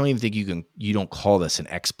 I don't even think you don't call this an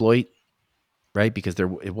exploit, right? Because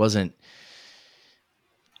it wasn't.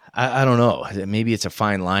 I don't know. Maybe it's a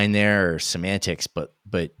fine line there or semantics, but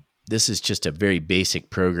this is just a very basic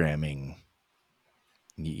programming,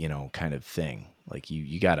 kind of thing. Like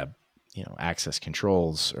you gotta, access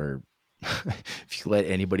controls, or if you let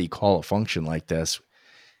anybody call a function like this.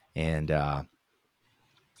 And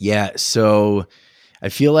yeah, so I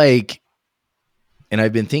feel like, and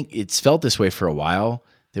I've been it's felt this way for a while,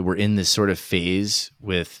 that we're in this sort of phase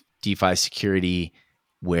with DeFi security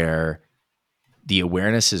where the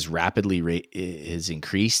awareness is is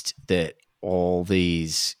increased that all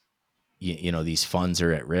these, these funds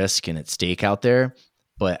are at risk and at stake out there.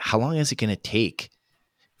 But how long is it going to take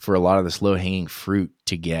for a lot of this low hanging fruit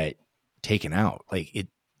to get taken out? Like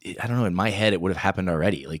I don't know. In my head, it would have happened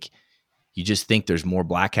already. Like you just think there's more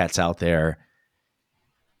black hats out there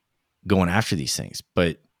going after these things,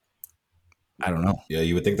 but I don't know. Yeah,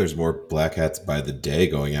 you would think there's more black hats by the day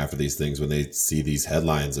going after these things when they see these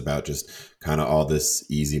headlines about just kind of all this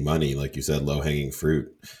easy money, like you said, low hanging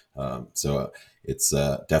fruit. So it's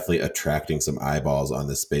definitely attracting some eyeballs on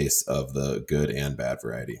the space of the good and bad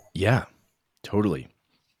variety. Yeah, totally.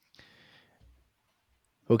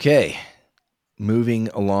 Okay, moving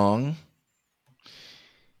along.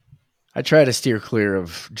 I try to steer clear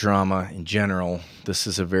of drama in general. This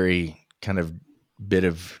is a very kind of bit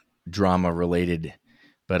of drama related,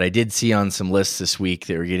 but I did see on some lists this week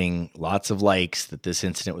that were getting lots of likes that this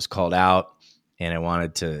incident was called out, and I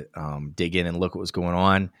wanted to dig in and look what was going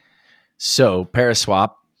on. So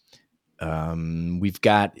Paraswap, we've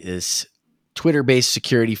got this Twitter-based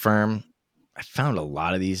security firm. I found a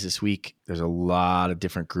lot of these this week. There's a lot of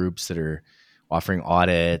different groups that are offering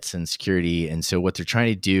audits and security. And so what they're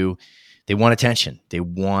trying to do they want attention. They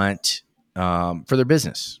want for their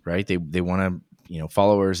business, right? They want to,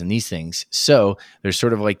 followers and these things. So there's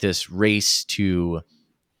sort of like this race to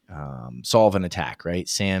solve an attack, right?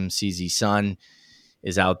 Sam CZ's son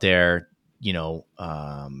is out there,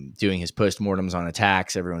 doing his postmortems on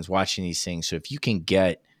attacks. Everyone's watching these things. So if you can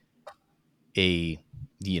get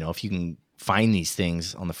if you can find these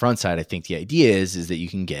things on the front side, I think the idea is that you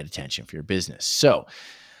can get attention for your business. So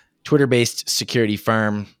Twitter-based security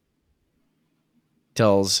firm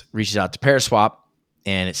reaches out to Paraswap,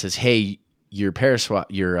 and it says, hey, your Paraswap,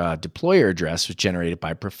 your deployer address was generated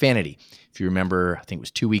by profanity. If you remember, I think it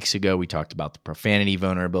was 2 weeks ago, we talked about the profanity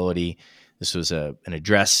vulnerability. This was an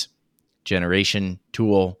address generation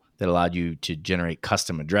tool that allowed you to generate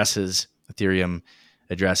custom addresses, Ethereum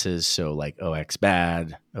addresses. So like OX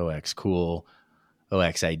bad, OX cool,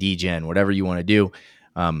 OX ID gen, whatever you want to do.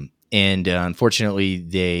 And unfortunately,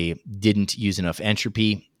 they didn't use enough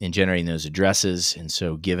entropy in generating those addresses. And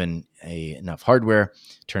so given enough hardware,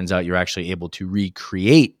 turns out you're actually able to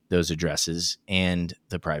recreate those addresses and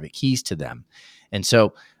the private keys to them. And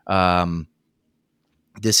so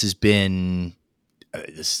this has been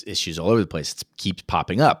this issues all over the place. It keeps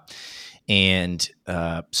popping up. And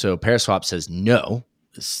so Paraswap says, no,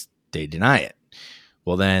 they deny it.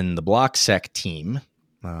 Well, then the BlockSec team,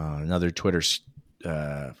 another Twitter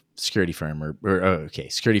security firm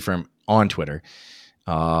security firm on Twitter,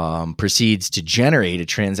 proceeds to generate a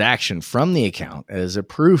transaction from the account as a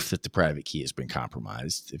proof that the private key has been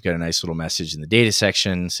compromised. They've got a nice little message in the data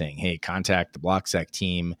section saying, hey, contact the BlockSec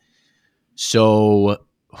team. So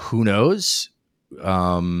who knows?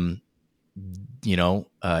 Either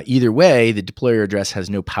way, the deployer address has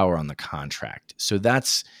no power on the contract. So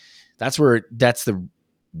that's the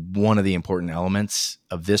one of the important elements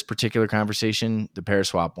of this particular conversation. The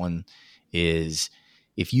Paraswap one is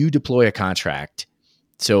if you deploy a contract.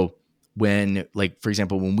 So when, like, for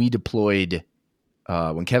example, when we deployed,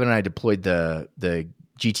 when Kevin and I deployed the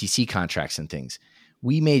GTC contracts and things,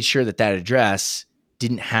 we made sure that address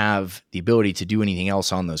didn't have the ability to do anything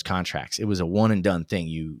else on those contracts. It was a one and done thing.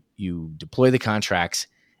 You deploy the contracts,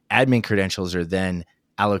 admin credentials are then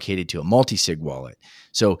allocated to a multi-sig wallet.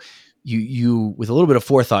 So you with a little bit of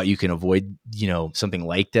forethought, you can avoid, something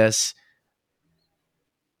like this.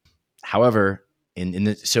 However, in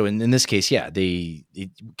this case, yeah, you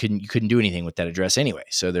couldn't do anything with that address anyway.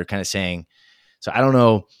 So they're kind of saying, so I don't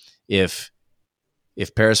know if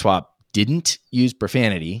Paraswap didn't use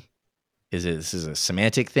profanity. This is a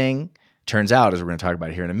semantic thing? Turns out, as we're going to talk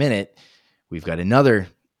about here in a minute, we've got another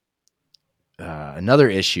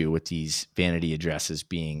issue with these vanity addresses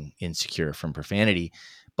being insecure from profanity,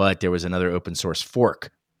 but there was another open source fork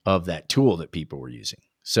of that tool that people were using.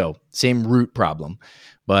 So same root problem,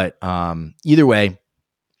 but either way,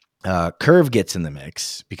 Curve gets in the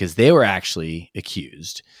mix because they were actually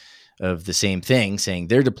accused of the same thing, saying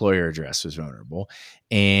their deployer address was vulnerable.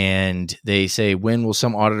 And they say, when will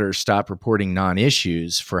some auditors stop reporting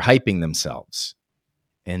non-issues for hyping themselves?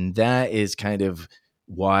 And that is kind of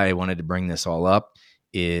why I wanted to bring this all up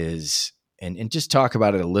is, and just talk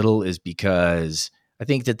about it a little, is because I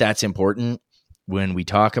think that's important when we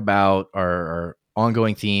talk about our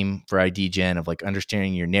ongoing theme for ID Gen of like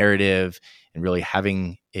understanding your narrative and really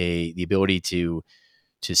having the ability to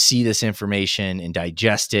see this information and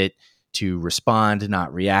digest it, to respond,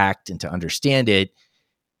 not react, and to understand it.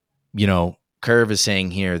 Curve is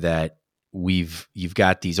saying here that you've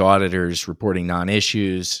got these auditors reporting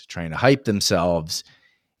non-issues, trying to hype themselves,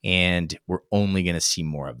 and we're only going to see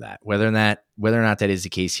more of that. Whether or not that is the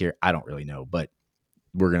case here, I don't really know, but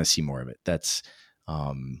we're going to see more of it. That's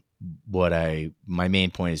my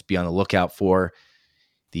main point is be on the lookout for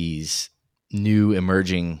these new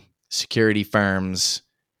emerging security firms,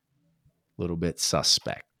 a little bit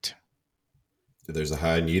suspect. There's a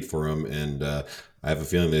high need for them, and I have a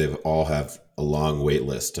feeling they all have a long wait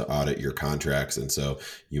list to audit your contracts, and so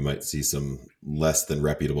you might see some less than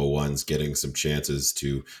reputable ones getting some chances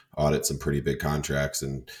to audit some pretty big contracts,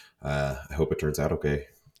 and I hope it turns out okay.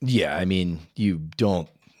 Yeah, I mean, you got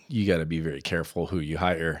to be very careful who you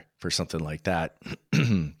hire for something like that.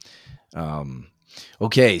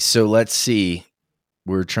 Okay, so let's see.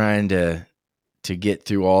 We're trying to get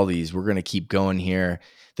through all these. We're going to keep going here.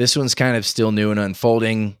 This one's kind of still new and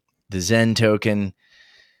unfolding. The Zen token.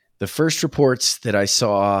 The first reports that I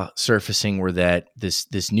saw surfacing were that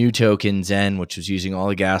this new token, Zen, which was using all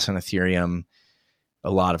the gas on Ethereum, a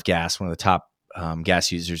lot of gas, one of the top gas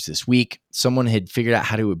users this week, someone had figured out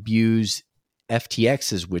how to abuse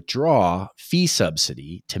FTX's withdraw fee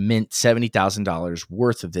subsidy to mint $70,000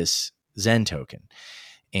 worth of this Zen token.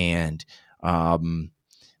 And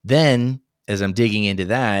then as I'm digging into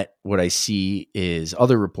that, what I see is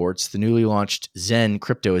other reports. The newly launched Zen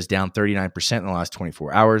crypto is down 39% in the last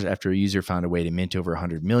 24 hours after a user found a way to mint over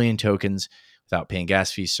 100 million tokens without paying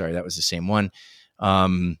gas fees. Sorry, that was the same one.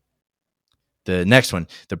 The next one,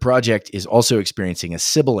 the project is also experiencing a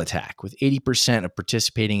Sybil attack, with 80% of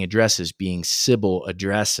participating addresses being Sybil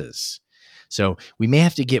addresses. So we may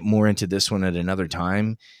have to get more into this one at another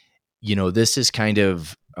time. This is kind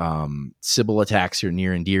of Sybil attacks are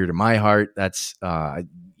near and dear to my heart. That's, Hunt,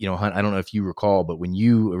 I don't know if you recall, but when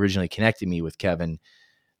you originally connected me with Kevin,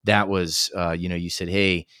 that was, you said,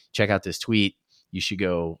 hey, check out this tweet. You should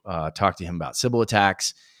go talk to him about Sybil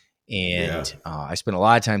attacks. And I spent a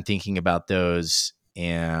lot of time thinking about those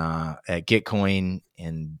at Gitcoin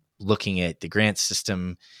and looking at the grant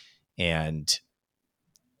system. And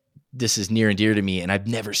this is near and dear to me. And I've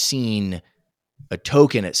never seen a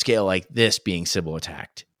token at scale like this being Sybil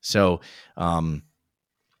attacked. So,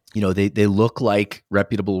 they look like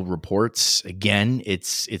reputable reports. Again,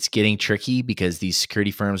 it's getting tricky because these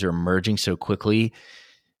security firms are emerging so quickly.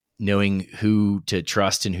 Knowing who to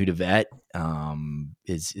trust and who to vet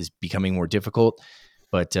is becoming more difficult.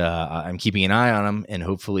 But I'm keeping an eye on them, and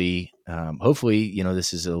hopefully,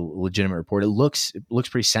 this is a legitimate report. It looks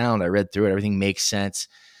pretty sound. I read through it; everything makes sense.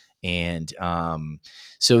 And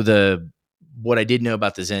so what I did know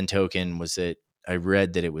about the Zen token was that I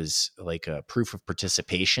read that it was like a proof of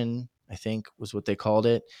participation, I think was what they called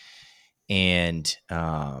it. And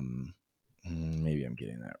maybe I'm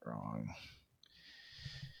getting that wrong.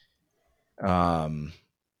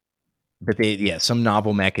 But some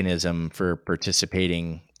novel mechanism for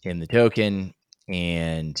participating in the token,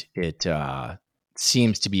 and it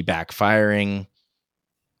seems to be backfiring.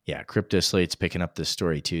 Yeah, Crypto Slate's picking up this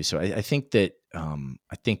story too. So I think that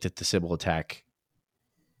the Sybil attack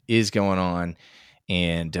is going on,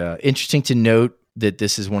 and interesting to note that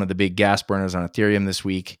this is one of the big gas burners on Ethereum this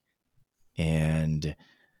week, and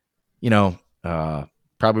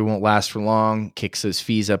probably won't last for long. Kicks those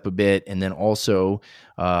fees up a bit, and then also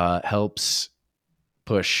helps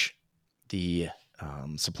push the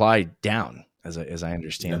supply down, as I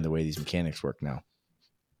understand the way these mechanics work now.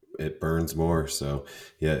 It burns more, so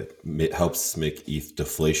it helps make ETH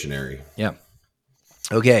deflationary. Yeah.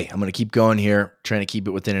 Okay, I'm going to keep going here, trying to keep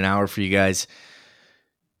it within an hour for you guys.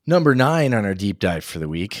 Number 9 on our deep dive for the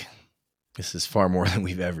week. This is far more than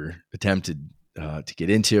we've ever attempted to get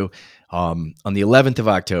into. On the 11th of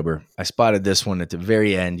October, I spotted this one at the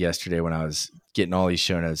very end yesterday when I was getting all these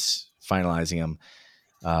show notes, finalizing them.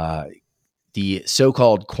 The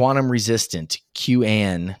so-called quantum resistant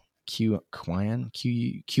QAN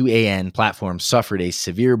platform suffered a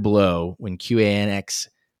severe blow when QANX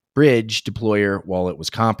bridge deployer wallet was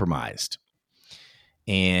compromised.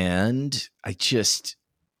 And I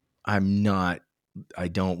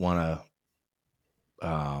don't want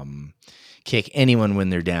to kick anyone when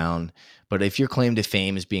they're down. But if your claim to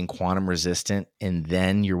fame is being quantum resistant and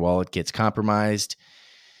then your wallet gets compromised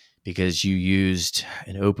because you used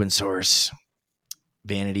an open source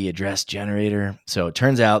vanity address generator. So it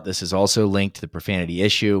turns out this is also linked to the profanity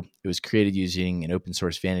issue. It was created using an open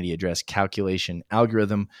source vanity address calculation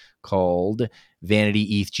algorithm called Vanity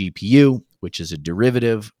ETH GPU, which is a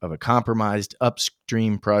derivative of a compromised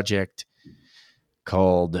upstream project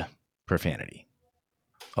called Profanity.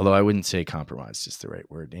 Although I wouldn't say compromised is the right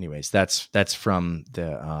word. Anyways, that's from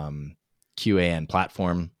the QAN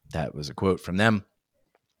platform. That was a quote from them.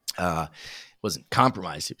 It wasn't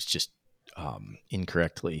compromised. It was just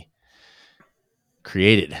incorrectly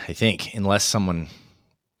created, I think, unless someone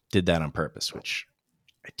did that on purpose, which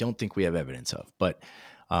I don't think we have evidence of, but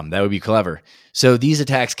that would be clever. So these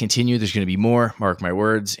attacks continue. There's going to be more, mark my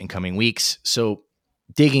words, in coming weeks. So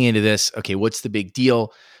digging into this, okay, what's the big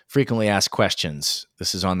deal? Frequently asked questions.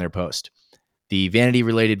 This is on their post. The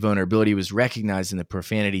vanity-related vulnerability was recognized in the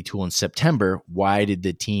Profanity tool in September. Why did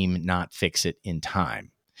the team not fix it in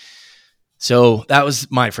time? So that was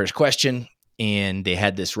my first question, and they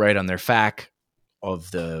had this right on their FAQ of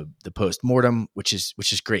the post-mortem, which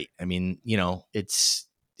is great. I mean, it's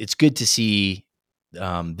good to see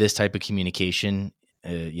this type of communication,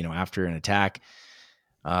 after an attack.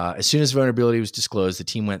 As soon as vulnerability was disclosed, the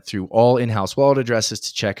team went through all in-house wallet addresses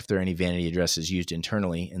to check if there are any vanity addresses used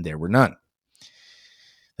internally, and there were none.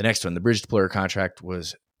 The next one, the bridge deployer contract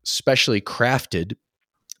was specially crafted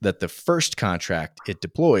that the first contract it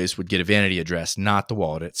deploys would get a vanity address, not the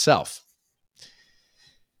wallet itself.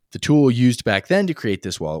 The tool used back then to create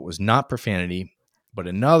this wallet was not Profanity, but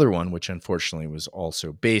another one, which unfortunately was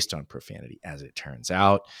also based on Profanity, as it turns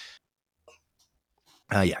out.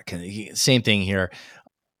 Same thing here.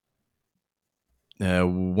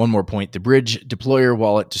 One more point. The bridge deployer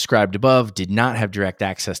wallet described above did not have direct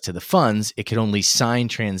access to the funds. It could only sign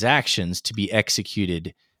transactions to be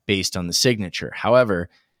executed based on the signature. However,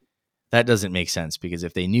 that doesn't make sense, because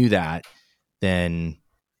if they knew that, then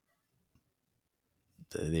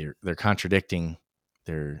they're contradicting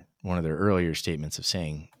one of their earlier statements of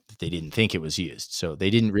saying that they didn't think it was used. So they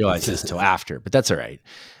didn't realize this till after, but that's all right.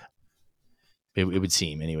 It would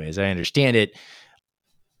seem, anyways. I understand it.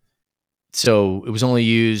 So it was only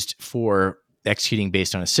used for executing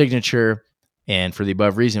based on a signature. And for the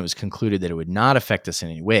above reason, it was concluded that it would not affect us in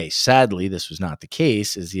any way. Sadly, this was not the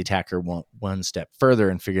case, as the attacker went one step further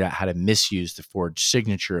and figured out how to misuse the forged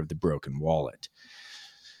signature of the broken wallet.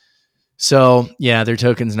 So, yeah, their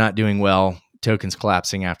token's not doing well. Tokens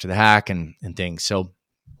collapsing after the hack and things. So,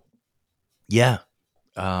 yeah,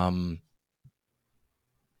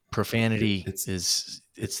 profanity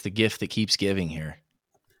it's the gift that keeps giving here.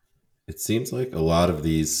 It seems like a lot of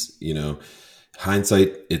these,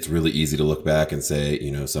 hindsight, it's really easy to look back and say,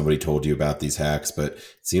 somebody told you about these hacks, but it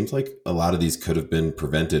seems like a lot of these could have been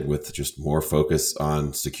prevented with just more focus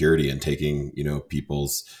on security and taking,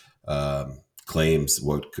 people's claims,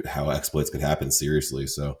 how exploits could happen seriously.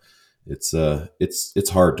 So it's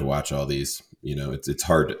hard to watch all these. It's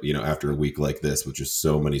hard, after a week like this with just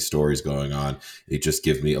so many stories going on. It just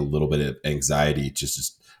gives me a little bit of anxiety.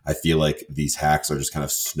 Just I feel like these hacks are just kind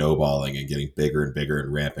of snowballing and getting bigger and bigger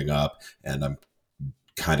and ramping up, and I'm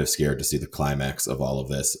kind of scared to see the climax of all of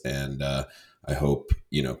this. And I hope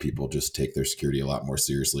people just take their security a lot more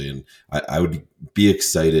seriously. And I would be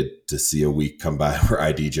excited to see a week come by where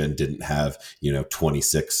IDGen didn't have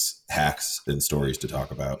 26 hacks and stories to talk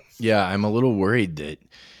about. Yeah, I'm a little worried that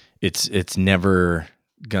it's never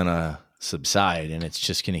gonna subside, and it's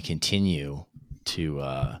just gonna continue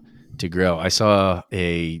to grow. I saw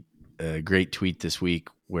a great tweet this week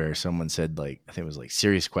where someone said, I think it was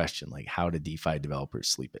serious question, how do DeFi developers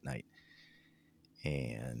sleep at night?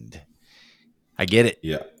 And I get it.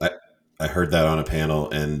 Yeah, I heard that on a panel,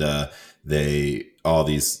 and all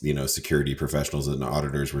these security professionals and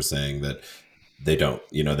auditors were saying that they don't,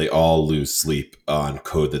 they all lose sleep on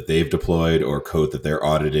code that they've deployed or code that they're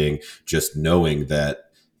auditing, just knowing that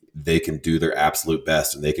they can do their absolute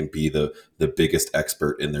best and they can be the biggest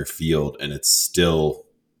expert in their field, and it's still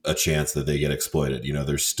a chance that they get exploited.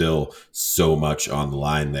 There's still so much on the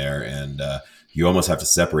line there, and you almost have to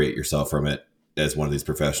separate yourself from it as one of these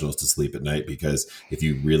professionals to sleep at night, because if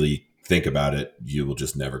you really think about it, you will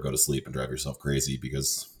just never go to sleep and drive yourself crazy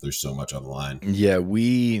because there's so much on the line. Yeah,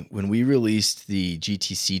 when we released the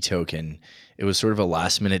GTC token, it was sort of a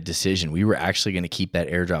last minute decision. We were actually going to keep that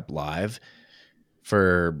airdrop live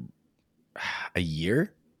for a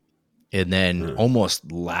year, and then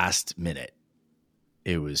almost last minute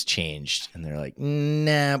it was changed, and they're like,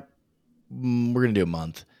 nah, we're gonna do a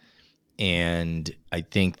month. And I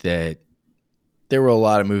think that there were a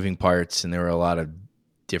lot of moving parts and there were a lot of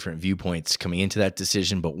different viewpoints coming into that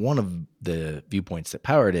decision, but one of the viewpoints that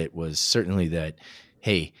powered it was certainly that,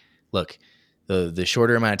 hey, look, the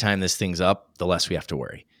shorter amount of time this thing's up, the less we have to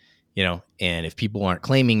worry. And if people aren't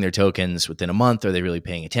claiming their tokens within a month, are they really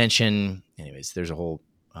paying attention? Anyways, there's a whole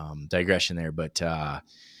digression there, but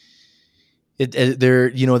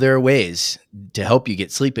there are ways to help you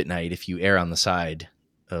get sleep at night if you err on the side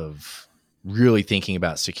of really thinking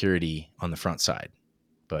about security on the front side.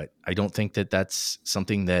 But I don't think that that's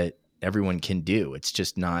something that everyone can do. It's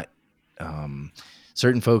just not.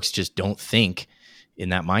 Certain folks just don't think in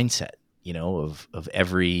that mindset. Of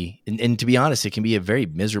every, and to be honest, it can be a very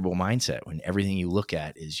miserable mindset when everything you look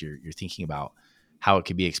at is you're thinking about how it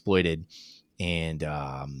could be exploited. And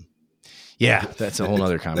that's a whole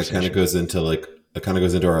nother conversation. That kind of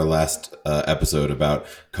goes into our last episode about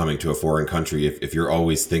coming to a foreign country. If you're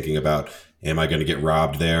always thinking about, am I going to get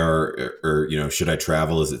robbed there, or should I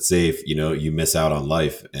travel? Is it safe? You miss out on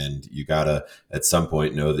life, and you gotta at some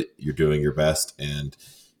point know that you're doing your best, and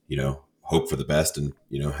hope for the best, and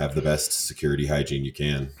have the best security hygiene you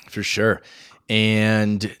can. For sure.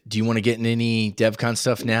 And do you want to get in any DevCon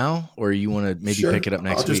stuff now, or you want to maybe pick it up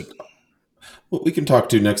next week? Well, we can talk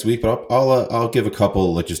to next week, but I'll give a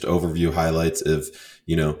couple just overview highlights of,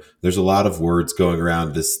 there's a lot of words going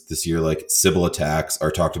around this year, like Sybil attacks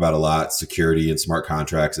are talked about a lot, security and smart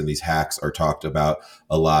contracts, and these hacks are talked about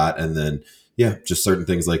a lot. And then, just certain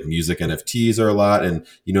things like music NFTs are a lot. And,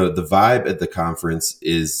 the vibe at the conference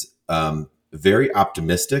is very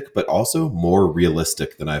optimistic, but also more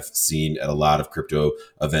realistic than I've seen at a lot of crypto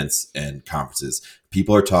events and conferences.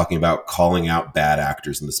 People are talking about calling out bad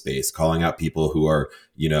actors in the space, calling out people who are,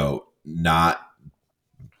 not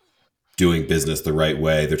doing business the right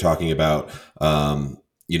way. They're talking about,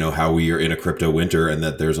 how we are in a crypto winter and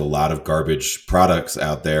that there's a lot of garbage products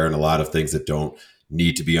out there and a lot of things that don't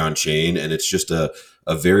need to be on chain. And it's just a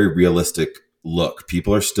very realistic look.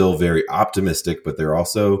 People are still very optimistic, but they're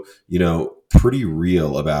also, pretty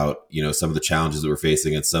real about, some of the challenges that we're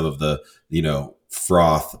facing and some of the,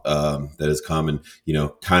 froth that has come, and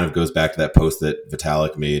kind of goes back to that post that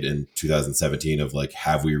Vitalik made in 2017 of like,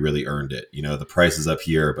 have we really earned it? The price is up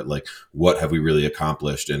here, but like, what have we really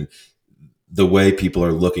accomplished? And the way people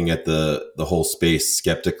are looking at the whole space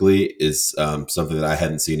skeptically is something that I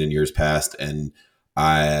hadn't seen in years past, and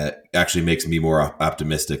I actually makes me more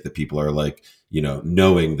optimistic that people are like,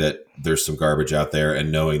 knowing that there's some garbage out there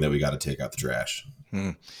and knowing that we got to take out the trash.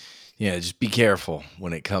 Yeah, just be careful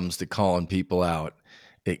when it comes to calling people out.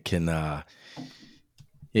 It can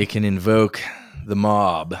invoke the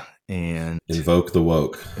mob and invoke the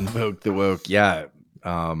woke. Yeah,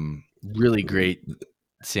 really great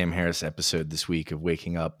Sam Harris episode this week of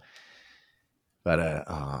Waking Up about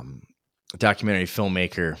a documentary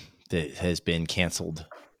filmmaker that has been canceled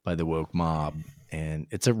by the woke mob, and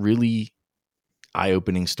it's a really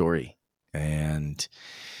eye-opening story. And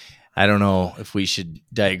I don't know if we should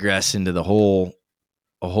digress into a whole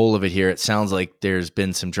of it here. It sounds like there's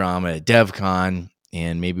been some drama at DevCon,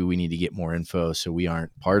 and maybe we need to get more info so we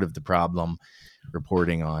aren't part of the problem,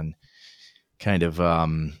 reporting on kind of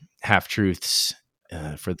half-truths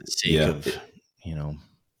for the sake of,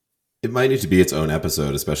 It might need to be its own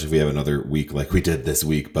episode, especially if we have another week like we did this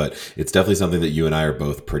week. But it's definitely something that you and I are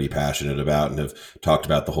both pretty passionate about and have talked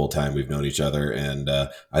about the whole time we've known each other. And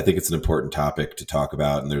I think it's an important topic to talk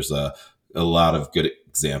about. And there's a lot of good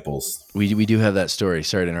examples. We do have that story.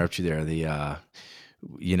 Sorry to interrupt you there. The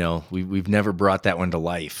we've never brought that one to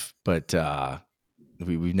life, but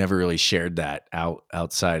we've never really shared that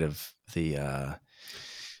outside of the.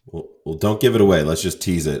 Well, don't give it away. Let's just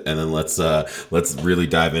tease it, and then let's really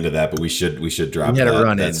dive into that. But we should drop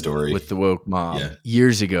that story with the woke mob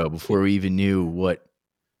years ago before we even knew what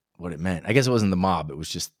it meant. I guess it wasn't the mob; it was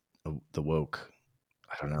just the woke.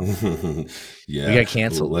 I don't know. Yeah, we got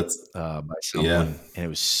canceled by someone, and it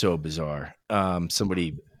was so bizarre.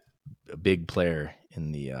 Somebody, a big player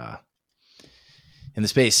in the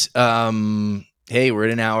space. Hey, we're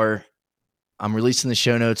at an hour. I'm releasing the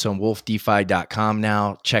show notes on wolfdefi.com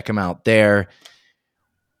now. Check them out there.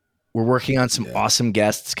 We're working on some awesome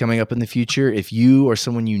guests coming up in the future. If you or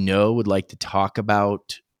someone you know would like to talk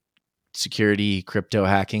about security, crypto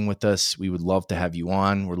hacking with us, we would love to have you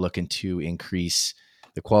on. We're looking to increase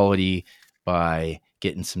the quality by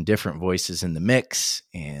getting some different voices in the mix.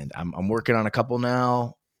 And I'm working on a couple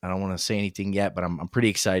now. I don't want to say anything yet, but I'm pretty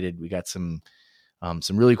excited. We got some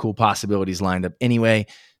really cool possibilities lined up anyway.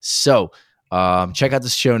 So, check out the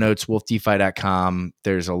show notes, wolfdefi.com.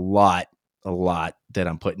 There's a lot that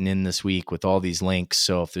I'm putting in this week with all these links.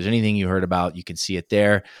 So if there's anything you heard about, you can see it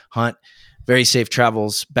there. Hunt, very safe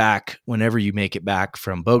travels back whenever you make it back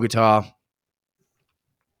from Bogota.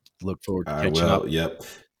 Look forward to catching up. Yep.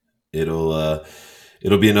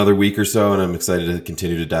 It'll be another week or so, and I'm excited to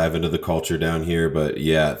continue to dive into the culture down here. But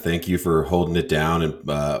yeah, thank you for holding it down.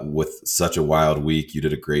 And with such a wild week, you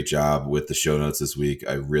did a great job with the show notes this week.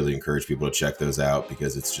 I really encourage people to check those out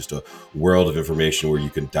because it's just a world of information where you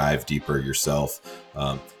can dive deeper yourself.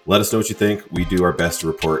 Let us know what you think. We do our best to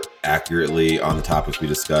report accurately on the topics we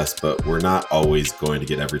discuss, but we're not always going to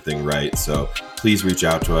get everything right. So please reach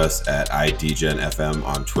out to us at IDGenFM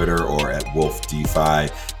on Twitter or at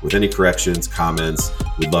WolfDefi with any corrections, comments.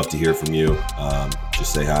 We'd love to hear from you.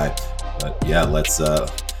 Just say hi. But yeah, let's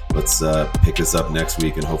pick this up next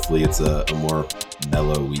week, and hopefully it's a more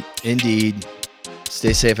mellow week. Indeed.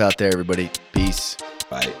 Stay safe out there, everybody. Peace.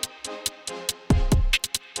 Bye.